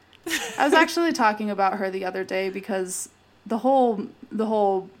 I was actually talking about her the other day because the whole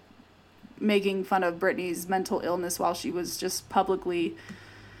making fun of Britney's mental illness while she was just publicly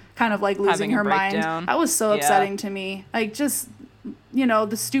kind of like losing Having a her mind. breakdown. That was so Yeah. upsetting to me. Like, just,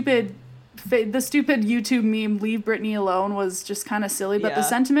 the stupid YouTube meme, Leave Britney Alone, was just kind of silly, but the Yeah.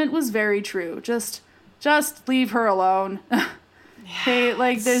 sentiment was very true. Just leave her alone. Hey,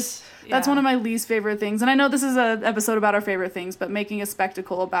 like, that's one of my least favorite things. And I know this is an episode about our favorite things, but making a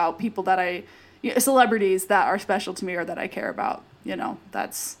spectacle about people that celebrities that are special to me or that I care about,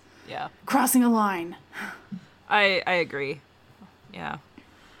 that's crossing a line. I agree. Yeah.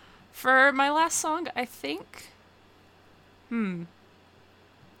 For my last song, I think I'm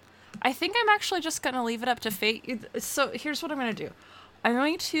actually just going to leave it up to fate. So here's what I'm going to do. I'm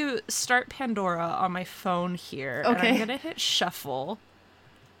going to start Pandora on my phone here. Okay. And I'm going to hit shuffle.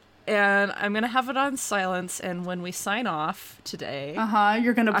 And I'm going to have it on silence. And when we sign off today...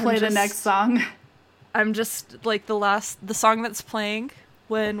 You're going to play the next song. I'm just, like, the song that's playing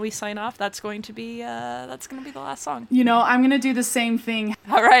when we sign off, that's going to be the last song. I'm going to do the same thing.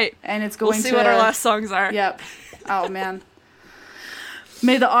 All right. And it's going to... We'll see what our last songs are. Yep. Oh, man.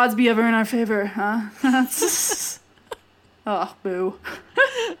 May the odds be ever in our favor, huh? Oh, boo.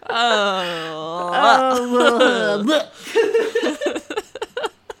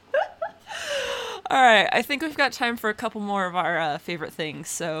 All right, I think we've got time for a couple more of our favorite things.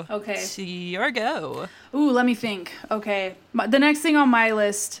 So, Okay. see your go. Ooh, let me think. Okay. The next thing on my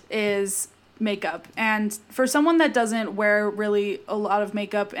list is makeup. And for someone that doesn't wear really a lot of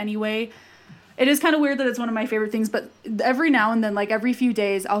makeup anyway, it is kind of weird that it's one of my favorite things, but every now and then, like every few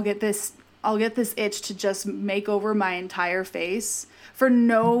days, I'll get this itch to just make over my entire face for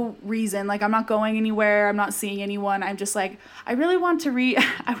no reason. Like, I'm not going anywhere. I'm not seeing anyone. I'm just like, I really want to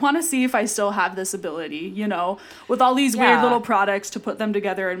I want to see if I still have this ability, with all these weird little products to put them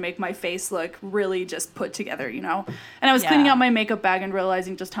together and make my face look really just put together, And I was cleaning out my makeup bag and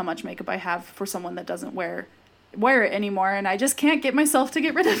realizing just how much makeup I have for someone that doesn't wear it anymore. And I just can't get myself to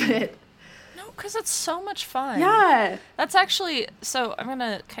get rid of it. Because it's so much fun. Yeah. That's actually, so I'm going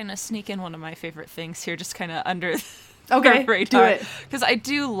to kind of sneak in one of my favorite things here, just kind of under Okay, the radar. do it. Because I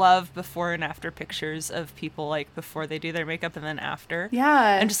do love before and after pictures of people, like, before they do their makeup and then after.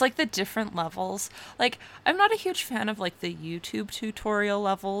 Yeah. And just, like, the different levels. Like, I'm not a huge fan of, like, the YouTube tutorial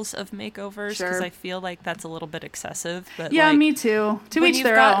levels of makeovers. Because Sure. I feel like that's a little bit excessive. But Yeah, like, me too. To when each you've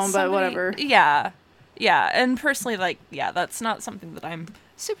their got own, but whatever. Yeah. Yeah. And personally, like, yeah, that's not something that I'm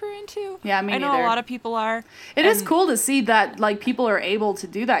super into. Yeah, me I know neither. a lot of people are. It is cool to see that, like, people are able to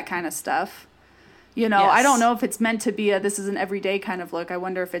do that kind of stuff. I Yes. don't know if it's meant to be this is an everyday kind of look. I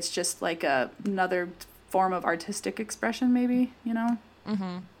wonder if it's just like another form of artistic expression, maybe,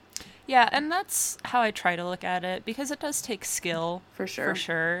 Yeah, and that's how I try to look at it, because it does take skill. For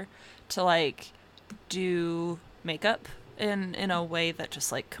sure. To, like, do makeup in a way that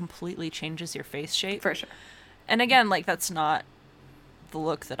just, like, completely changes your face shape. For sure. And again, like, that's not the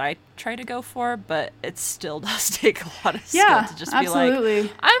look that I try to go for, but it still does take a lot of skill to just absolutely. be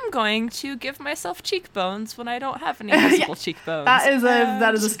like, I'm going to give myself cheekbones when I don't have any visible cheekbones.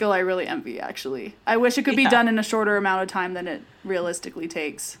 That is a skill I really envy, actually. I wish it could be done in a shorter amount of time than it realistically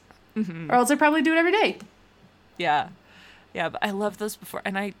takes. Mm-hmm. Or else I'd probably do it every day. Yeah. Yeah, but I love those before,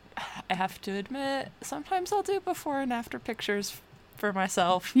 and I have to admit, sometimes I'll do before and after pictures for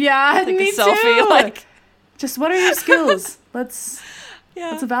myself. Yeah, Take me a selfie, too. like, just what are your skills? Let's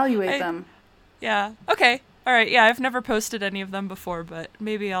evaluate them. Yeah. Okay. All right. Yeah, I've never posted any of them before, but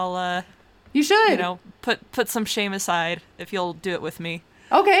maybe I'll You should. Put some shame aside if you'll do it with me.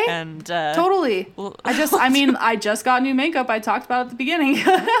 Okay. And totally. I just got new makeup. I talked about it at the beginning.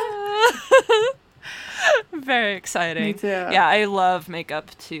 Very exciting. Me too. Yeah, I love makeup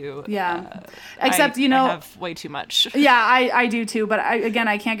too. Yeah. Except, I have way too much. Yeah, I do too, but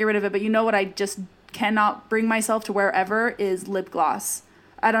I can't get rid of it. But what I just cannot bring myself to wear ever is lip gloss.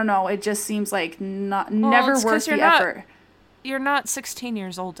 I don't know. It just seems like never worth the effort. You're not 16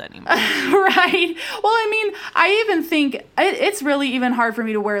 years old anymore. Right. Well, I mean, I even think it's really even hard for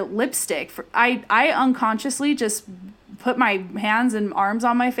me to wear lipstick. I unconsciously just put my hands and arms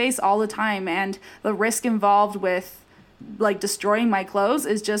on my face all the time, and the risk involved with, like, destroying my clothes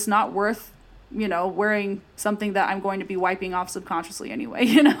is just not worth, wearing something that I'm going to be wiping off subconsciously anyway,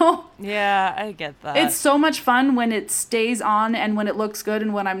 Yeah, I get that. It's so much fun when it stays on and when it looks good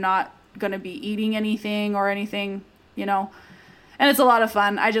and when I'm not going to be eating anything or anything, And it's a lot of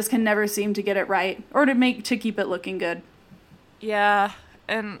fun. I just can never seem to get it right or to keep it looking good. Yeah,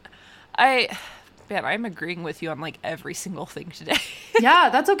 and I'm agreeing with you on, like, every single thing today. Yeah,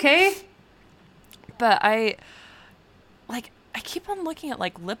 that's okay. But I keep on looking at,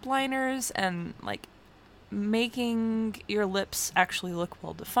 like, lip liners and, like, making your lips actually look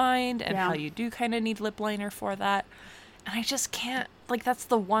well defined and how you do kind of need lip liner for that. And I just can't, like, that's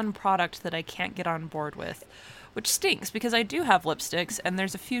the one product that I can't get on board with, which stinks because I do have lipsticks and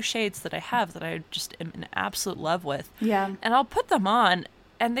there's a few shades that I have that I just am in absolute love with. Yeah. And I'll put them on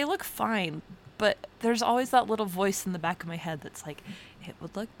and they look fine, but there's always that little voice in the back of my head that's like, it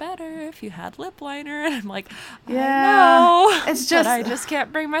would look better if you had lip liner. And I'm like, no, it's just, but I just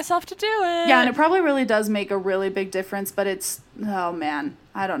can't bring myself to do it. Yeah, and it probably really does make a really big difference, but oh man,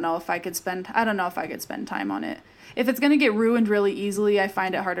 I don't know if I could spend time on it. If it's going to get ruined really easily, I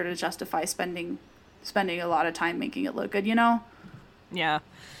find it harder to justify spending a lot of time making it look good, Yeah.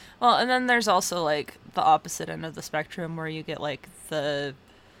 Well, and then there's also, like, the opposite end of the spectrum where you get, like, the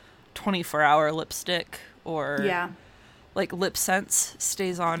 24-hour lipstick or like, Lip Sense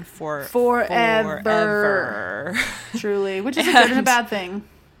stays on for forever. Truly, which is a good and a bad thing.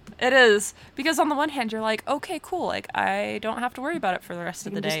 It is, because on the one hand you're like, okay, cool, like, I don't have to worry about it for the rest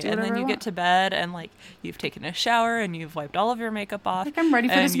of the day, and then you get to bed and, like, you've taken a shower and you've wiped all of your makeup off, like, I'm ready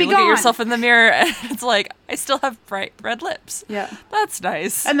for this to be gone. And you look at yourself in the mirror and it's like, I still have bright red lips. Yeah, that's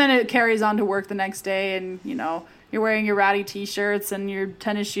nice. And then it carries on to work the next day, and you're wearing your ratty t-shirts and your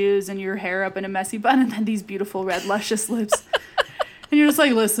tennis shoes and your hair up in a messy bun, and then these beautiful red luscious lips. And you're just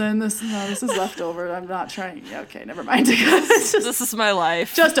like, listen, this is leftover. I'm not trying. Yeah, okay, never mind. It's just, This is my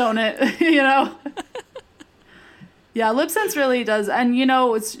life. just own it, you know? Yeah, LipSense really does. And, you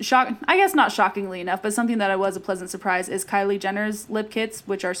know, it's I guess not shockingly enough, but something that was a pleasant surprise is Kylie Jenner's lip kits,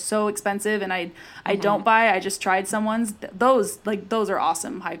 which are so expensive and I don't buy. I just tried some ones. Those are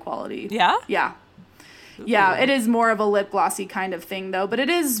awesome, high quality. Yeah? Yeah. Yeah, it is more of a lip glossy kind of thing, though. But it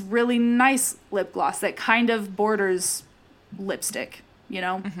is really nice lip gloss that kind of borders lipstick, you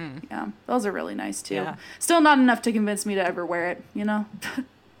know? Mm-hmm. Yeah, those are really nice, too. Yeah. Still not enough to convince me to ever wear it, you know?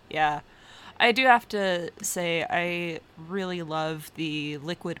 Yeah. I do have to say I really love the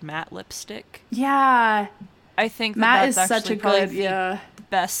liquid matte lipstick. Yeah. I think Matte that's is actually such a probably good, the yeah.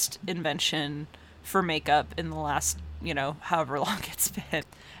 best invention for makeup in the last, however long it's been.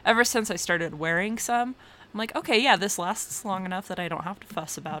 Ever since I started wearing some, I'm like, okay, yeah, this lasts long enough that I don't have to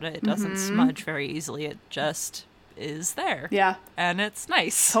fuss about it. It doesn't smudge very easily. It just is there. Yeah. And it's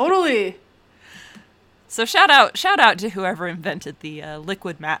nice. Totally. So shout out to whoever invented the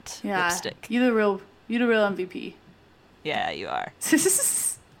liquid matte lipstick. You the real MVP. Yeah, you are.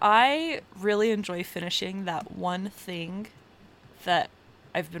 I really enjoy finishing that one thing that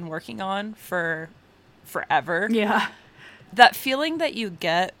I've been working on for forever. Yeah. That feeling that you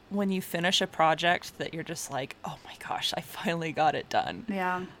get when you finish a project that you're just like, oh my gosh, I finally got it done.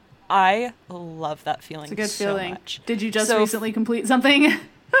 Yeah. I love that feeling so much. It's a good feeling. Did you just recently complete something?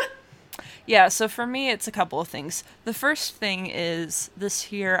 Yeah, so for me, it's a couple of things. The first thing is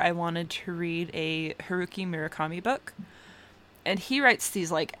this year I wanted to read a Haruki Murakami book. And he writes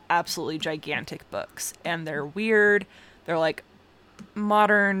these, like, absolutely gigantic books. And they're weird. They're, like,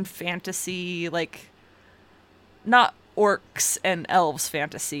 modern fantasy, like, not orcs and elves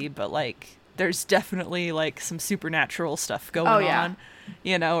fantasy, but, like, there's definitely, like, some supernatural stuff going on,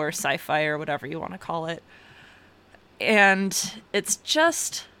 or sci-fi or whatever you want to call it. And it's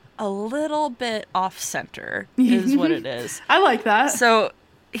just a little bit off-center is what it is. I like that. So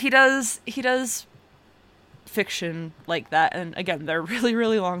he does fiction like that, and again, they're really,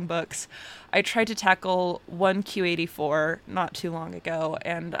 really long books. I tried to tackle one Q84 not too long ago,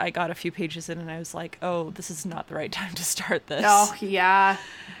 and I got a few pages in, and I was like, oh, this is not the right time to start this. Oh, yeah.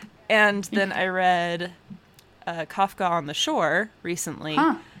 And then I read Kafka on the Shore recently,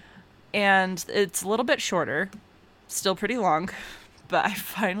 and it's a little bit shorter, still pretty long, but I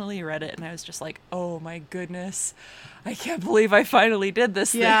finally read it, and I was just like, oh my goodness, I can't believe I finally did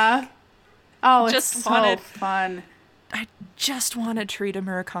this thing. Yeah. Oh, it's so fun. I just wanted to read a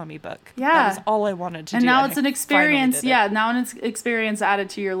Murakami book. Yeah. That was all I wanted to do. And now it's an experience. Yeah, now it's experience added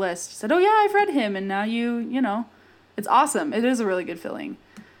to your list. You said, oh yeah, I've read him, and now it's awesome. It is a really good feeling.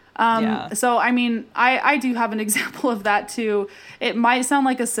 So, I mean, I do have an example of that too. It might sound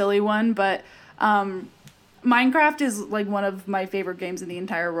like a silly one, but Minecraft is like one of my favorite games in the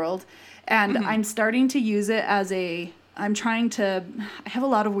entire world, and I'm starting to use it as I have a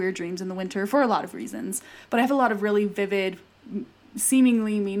lot of weird dreams in the winter for a lot of reasons, but I have a lot of really vivid,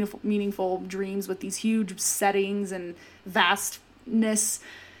 seemingly meaningful dreams with these huge settings and vastness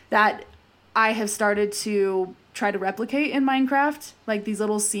that I have started to try to replicate in Minecraft, like these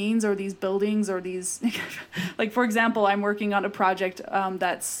little scenes or these buildings or these, like for example, I'm working on a project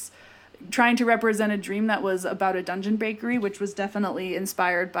that's trying to represent a dream that was about a dungeon bakery, which was definitely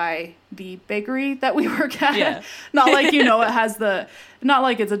inspired by the bakery that we work at. Yeah. Not like, it has not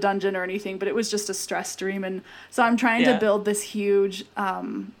like it's a dungeon or anything, but it was just a stress dream. And so I'm trying to build this huge,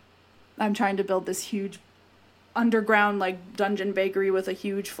 underground like dungeon bakery with a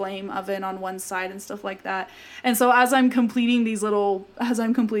huge flame oven on one side and stuff like that. And so as I'm completing these little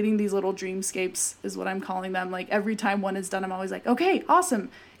dreamscapes is what I'm calling them, like every time one is done, I'm always like, okay, awesome.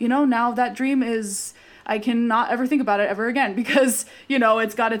 Now that dream I cannot ever think about it ever again because,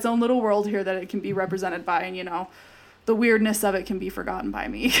 it's got its own little world here that it can be represented by, and, the weirdness of it can be forgotten by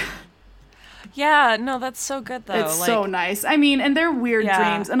me. Yeah, no, that's so good, though. It's so nice. I mean, and they're weird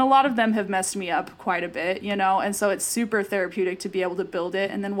dreams, and a lot of them have messed me up quite a bit, and so it's super therapeutic to be able to build it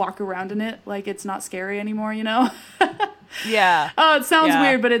and then walk around in it like it's not scary anymore, Yeah. Oh, it sounds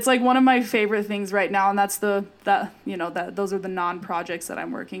weird, but it's like one of my favorite things right now, and that's those are the non-projects that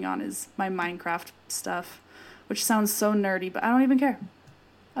I'm working on is my Minecraft stuff, which sounds so nerdy, but I don't even care.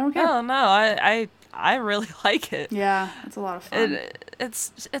 I don't care. Oh, no, I really like it. Yeah, it's a lot of fun. It's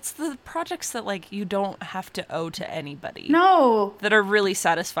the projects that like you don't have to owe to anybody. No. That are really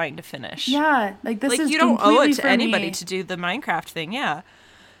satisfying to finish. Yeah, like this is you don't owe it to anybody me. To do the Minecraft thing. Yeah.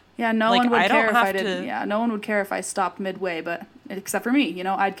 Yeah, no one would care if I didn't. Yeah, no one would care if I stopped midway, but except for me,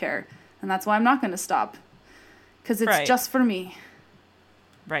 I'd care, and that's why I'm not going to stop, because it's just for me.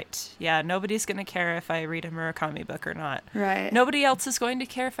 Right. Yeah, nobody's going to care if I read a Murakami book or not. Right. Nobody else is going to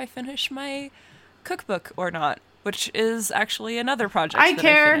care if I finish my cookbook or not, which is actually another project I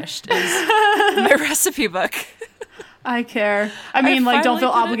finished, is my recipe book. I care. I mean, like, don't feel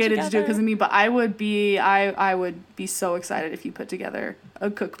obligated to do it together. because of me, but I would be so excited if you put together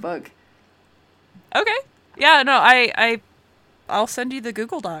a cookbook. Okay. Yeah, no, I'll send you the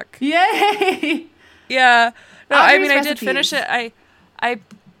Google Doc. Yay! Yeah. No, I mean, I recipes. did finish it. I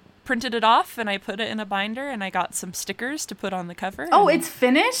printed it off and I put it in a binder and I got some stickers to put on the cover. Oh, it's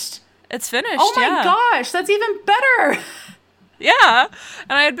finished? It's finished. Oh my yeah. gosh, that's even better. Yeah.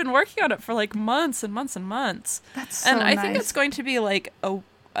 And I had been working on it for like months and months and months. That's so And I nice. think it's going to be like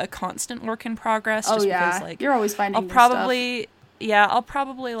a constant work in progress. Oh just yeah, because, like, you're always finding I'll new probably I'll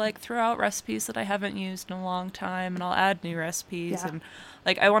probably like throw out recipes that I haven't used in a long time, and I'll add new recipes. Yeah. And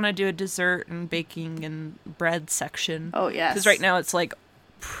like I want to do a dessert and baking and bread section. Oh yes. Because right now it's like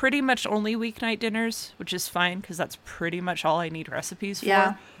pretty much only weeknight dinners, which is fine because that's pretty much all I need recipes for.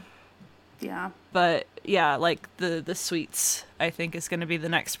 Yeah. Yeah. But yeah, like the sweets I think is going to be the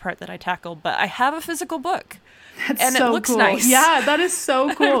next part that I tackle. But I have a physical book. That's and so it looks cool. nice. Yeah, that is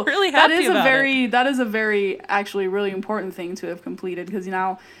so cool. I'm really happy about that is a very actually really important thing to have completed, because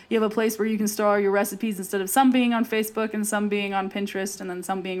now you have a place where you can store all your recipes instead of some being on Facebook and some being on Pinterest and then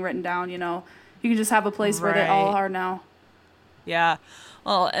some being written down, you know. You can just have a place where they all Right. are now. Yeah.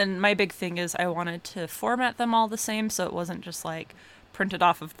 Well, and my big thing is I wanted to format them all the same, so it wasn't just like print it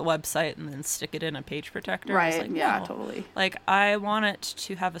off of the website and then stick it in a page protector. I was Right. like, Yeah, no. totally. Like, I want it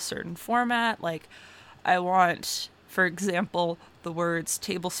to have a certain format. Like, I want, for example, the words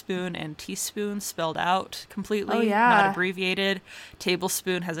tablespoon and teaspoon spelled out completely, Oh, yeah. not abbreviated.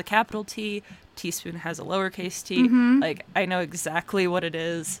 Tablespoon has a capital T, teaspoon has a lowercase t. Like, I know exactly what it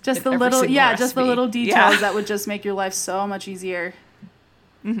is. Just in the every little single just the recipe. little details Yeah. that would just make your life so much easier.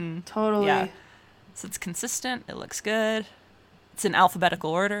 Mm-hmm. Totally. Yeah. So it's consistent, it looks good. It's in alphabetical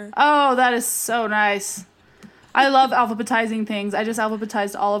order. Oh, that is so nice. I love alphabetizing things. I just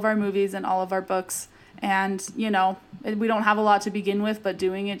alphabetized all of our movies and all of our books. And, you know, we don't have a lot to begin with, but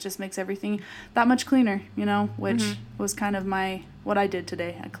doing it just makes everything that much cleaner, you know, which was kind of what I did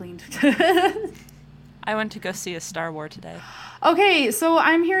today. I cleaned. I went to go see a Star Wars today. Okay, so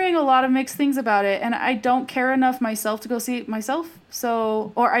I'm hearing a lot of mixed things about it, and I don't care enough myself to go see it myself.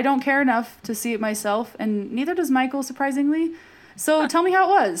 Or I don't care enough to see it myself, and neither does Michael, surprisingly. So tell me how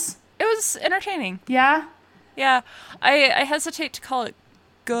it was. It was entertaining. Yeah? Yeah. I hesitate to call it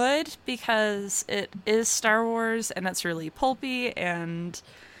good because it is Star Wars and it's really pulpy and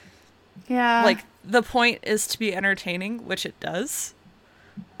Yeah. like the point is to be entertaining, which it does.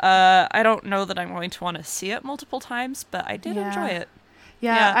 I don't know that I'm going to want to see it multiple times, but I did enjoy it.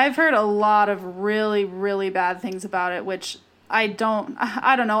 Yeah, Yeah. I've heard a lot of really, really bad things about it, which I don't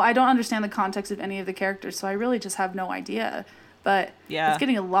know. I don't understand the context of any of the characters, so I really just have no idea. But Yeah. it's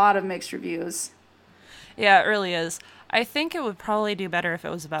getting a lot of mixed reviews. Yeah, it really is. I think it would probably do better if it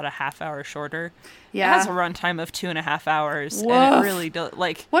was about a half hour shorter. Yeah. It has a runtime of 2.5 hours, Woof. and it really does.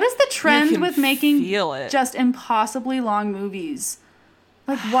 Like, What is the trend can with making feel it. just impossibly long movies?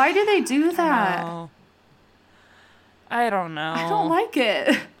 Like, why do they do that? I don't know. I don't like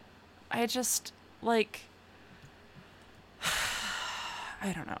it. I just like.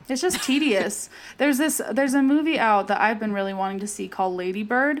 I don't know. It's just tedious. There's a movie out that I've been really wanting to see called Lady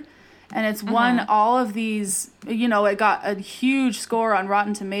Bird, and it's won all of these, you know, it got a huge score on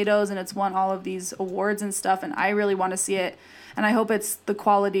Rotten Tomatoes, and it's won all of these awards and stuff, and I really want to see it. And I hope it's the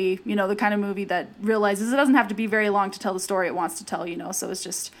quality, you know, the kind of movie that realizes it doesn't have to be very long to tell the story it wants to tell, you know, so it's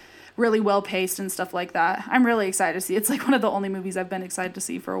just really well paced and stuff like that. I'm really excited to see. It's like one of the only movies I've been excited to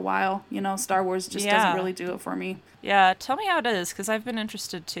see for a while. You know, Star Wars just doesn't really do it for me. Yeah, tell me how it is, because I've been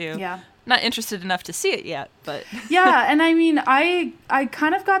interested too. Yeah. Not interested enough to see it yet, but... Yeah, and I mean, I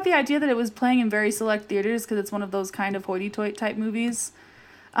kind of got the idea that it was playing in very select theaters because it's one of those kind of hoity-toity type movies.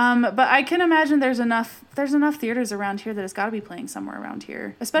 But I can imagine there's enough theaters around here that it's got to be playing somewhere around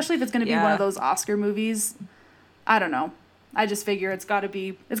here, especially if it's going to be one of those Oscar movies. I don't know. I just figure it's got to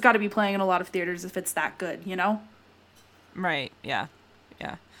be playing in a lot of theaters if it's that good, you know? Right, yeah.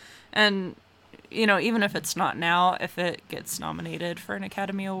 Yeah. And, you know, even if it's not now, if it gets nominated for an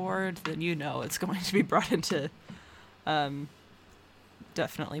Academy Award, then you know it's going to be brought into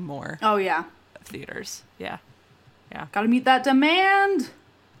definitely more Oh, yeah. theaters. Yeah. Yeah. Got to meet that demand.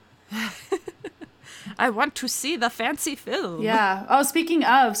 I want to see the fancy film. Yeah. Oh, speaking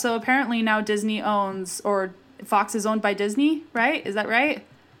of, so apparently now Disney owns, or Fox is owned by Disney, right? Is that right?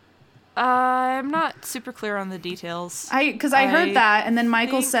 I'm not super clear on the details. Because I heard that, and then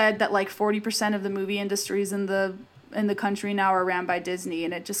Michael think- said that like 40% of the movie industry is in the in the country now are ran by Disney,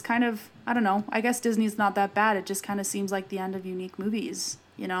 and it just kind of, I don't know, I guess Disney's not that bad. It just kind of seems like the end of unique movies,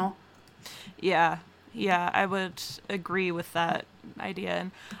 you know? Yeah, I would agree with that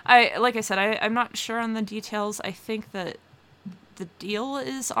idea. And like I said, I'm not sure on the details. I think that the deal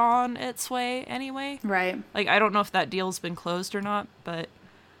is on its way anyway. Right. Like, I don't know if that deal's been closed or not, but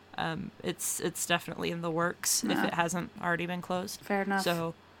it's definitely in the works if it hasn't already been closed. Fair enough.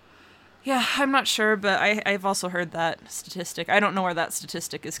 So, yeah, I'm not sure, but I've also heard that statistic. I don't know where that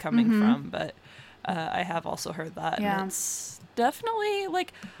statistic is coming from, but I have also heard that. Yeah. And it's definitely,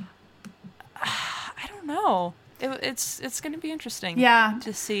 like, I don't know. It's going to be interesting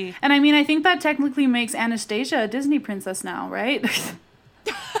to see. And I mean, I think that technically makes Anastasia a Disney princess now, right?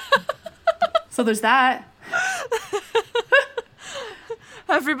 So there's that.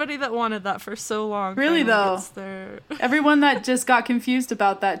 Everybody that wanted that for so long. Really, though. Everyone that just got confused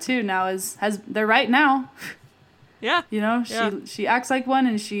about that, too, now they're right now. Yeah. You know, she acts like one,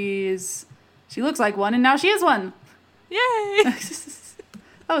 and she looks like one, and now she is one. Yay!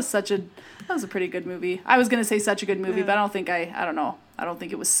 That was a pretty good movie. I was going to say such a good movie, but I don't know. I don't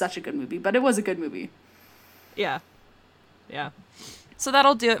think it was such a good movie, but it was a good movie. Yeah. So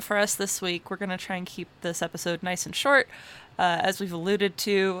that'll do it for us this week. We're going to try and keep this episode nice and short. As we've alluded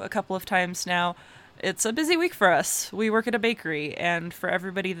to a couple of times now, it's a busy week for us. We work at a bakery, and for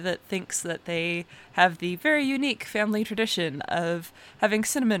everybody that thinks that they have the very unique family tradition of having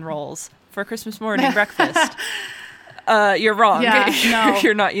cinnamon rolls for Christmas morning breakfast, you're wrong. Yeah, no.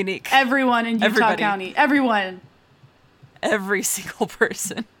 You're not unique. Everyone in Utah County. Everyone. Every single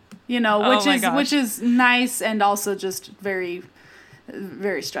person. You know, which is nice and also just very,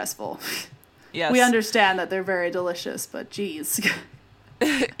 very stressful. Yes. We understand that they're very delicious, but geez.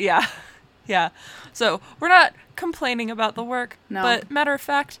 Yeah. So we're not complaining about the work, but matter of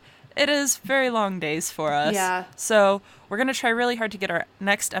fact, it is very long days for us. Yeah. So we're going to try really hard to get our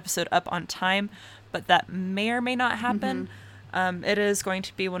next episode up on time, but that may or may not happen. It is going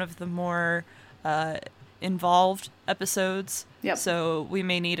to be one of the more involved episodes. Yep. So we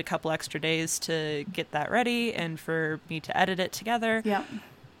may need a couple extra days to get that ready and for me to edit it together. Yep.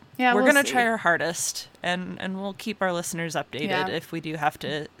 Yeah, we're going to try our hardest, and we'll keep our listeners updated if we do have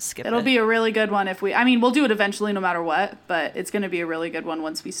to skip it. It'll be a really good one we'll do it eventually no matter what, but it's going to be a really good one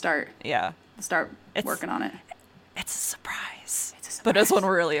once we start working on it. It's a surprise. But it's one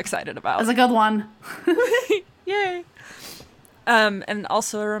we're really excited about. It's a good one. Yay. And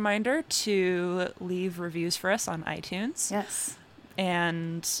also a reminder to leave reviews for us on iTunes. Yes.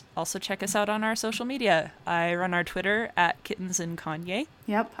 And also check us out on our social media. I run our Twitter at Kittens and Kanye.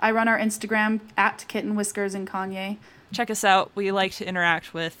 Yep. I run our Instagram at Kitten Whiskers and Kanye. Check us out. We like to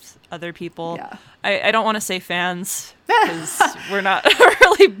interact with other people. Yeah. I don't want to say fans because we're not a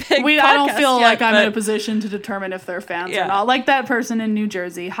really big podcast I don't feel yet, like I'm in a position to determine if they're fans or not. Like that person in New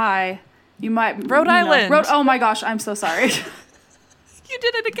Jersey. Hi. You might... Rhode Island. Oh my gosh. I'm so sorry. You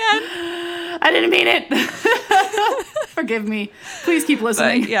did it again. I didn't mean it. Forgive me. Please keep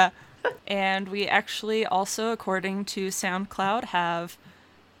listening. But, yeah. And we actually also, according to SoundCloud, have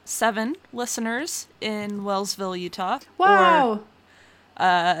 7 listeners in Wellsville, Utah. Wow.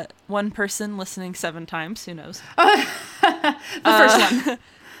 Or one person listening 7 times. Who knows? The first one.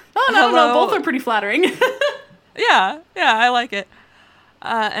 No. Both are pretty flattering. Yeah, I like it.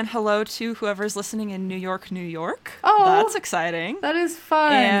 And hello to whoever's listening in New York, New York. Oh, that's exciting. That is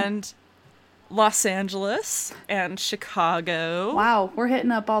fun. And Los Angeles and Chicago. Wow, we're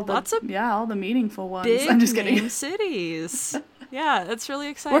hitting up all the meaningful ones. Big I'm just kidding. name cities. Yeah, it's really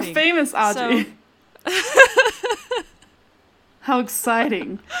exciting. We're famous, Audrey. How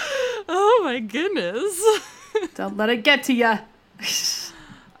exciting. Oh my goodness. Don't let it get to you.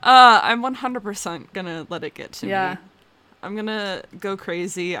 I'm 100% gonna let it get to me. Yeah. I'm gonna go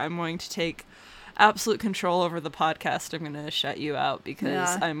crazy. I'm going to take absolute control over the podcast. I'm gonna shut you out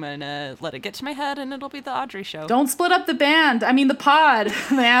because I'm gonna let it get to my head and it'll be the Audrey show. Don't split up the band. I mean the pod,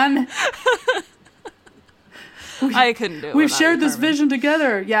 man. I couldn't do it. We've shared this vision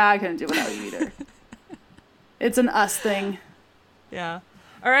together. Yeah, I couldn't do it without you either. It's an us thing. Yeah.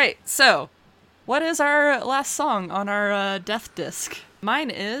 All right. So, what is our last song on our death disc? Mine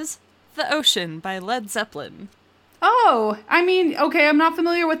is "The Ocean" by Led Zeppelin. Oh, I mean, okay, I'm not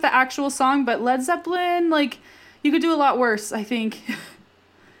familiar with the actual song, but Led Zeppelin, like, you could do a lot worse, I think.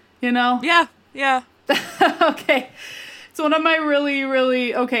 You know? Yeah. Okay. It's one of my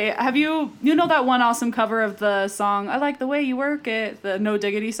really, okay, have you know that one awesome cover of the song, I Like the Way You Work It, the No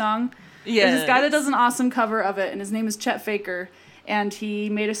Diggity song? Yeah. There's this guy that does an awesome cover of it, and his name is Chet Faker, and he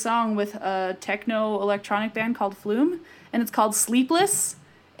made a song with a techno electronic band called Flume, and it's called Sleepless,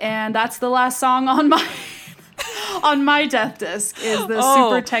 and that's the last song on my on my death disc is the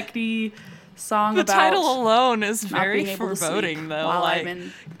Oh. super techy song The about title alone is not very being able to foreboding, sleep though. while Like, I'm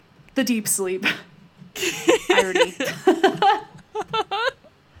in the deep sleep. Irony. oh,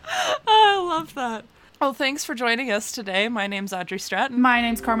 I love that. Well, thanks for joining us today. My name's Audrey Stratton, My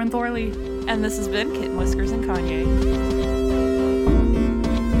name's Carmen Thorley. and this has been Kitten Whiskers and Kanye.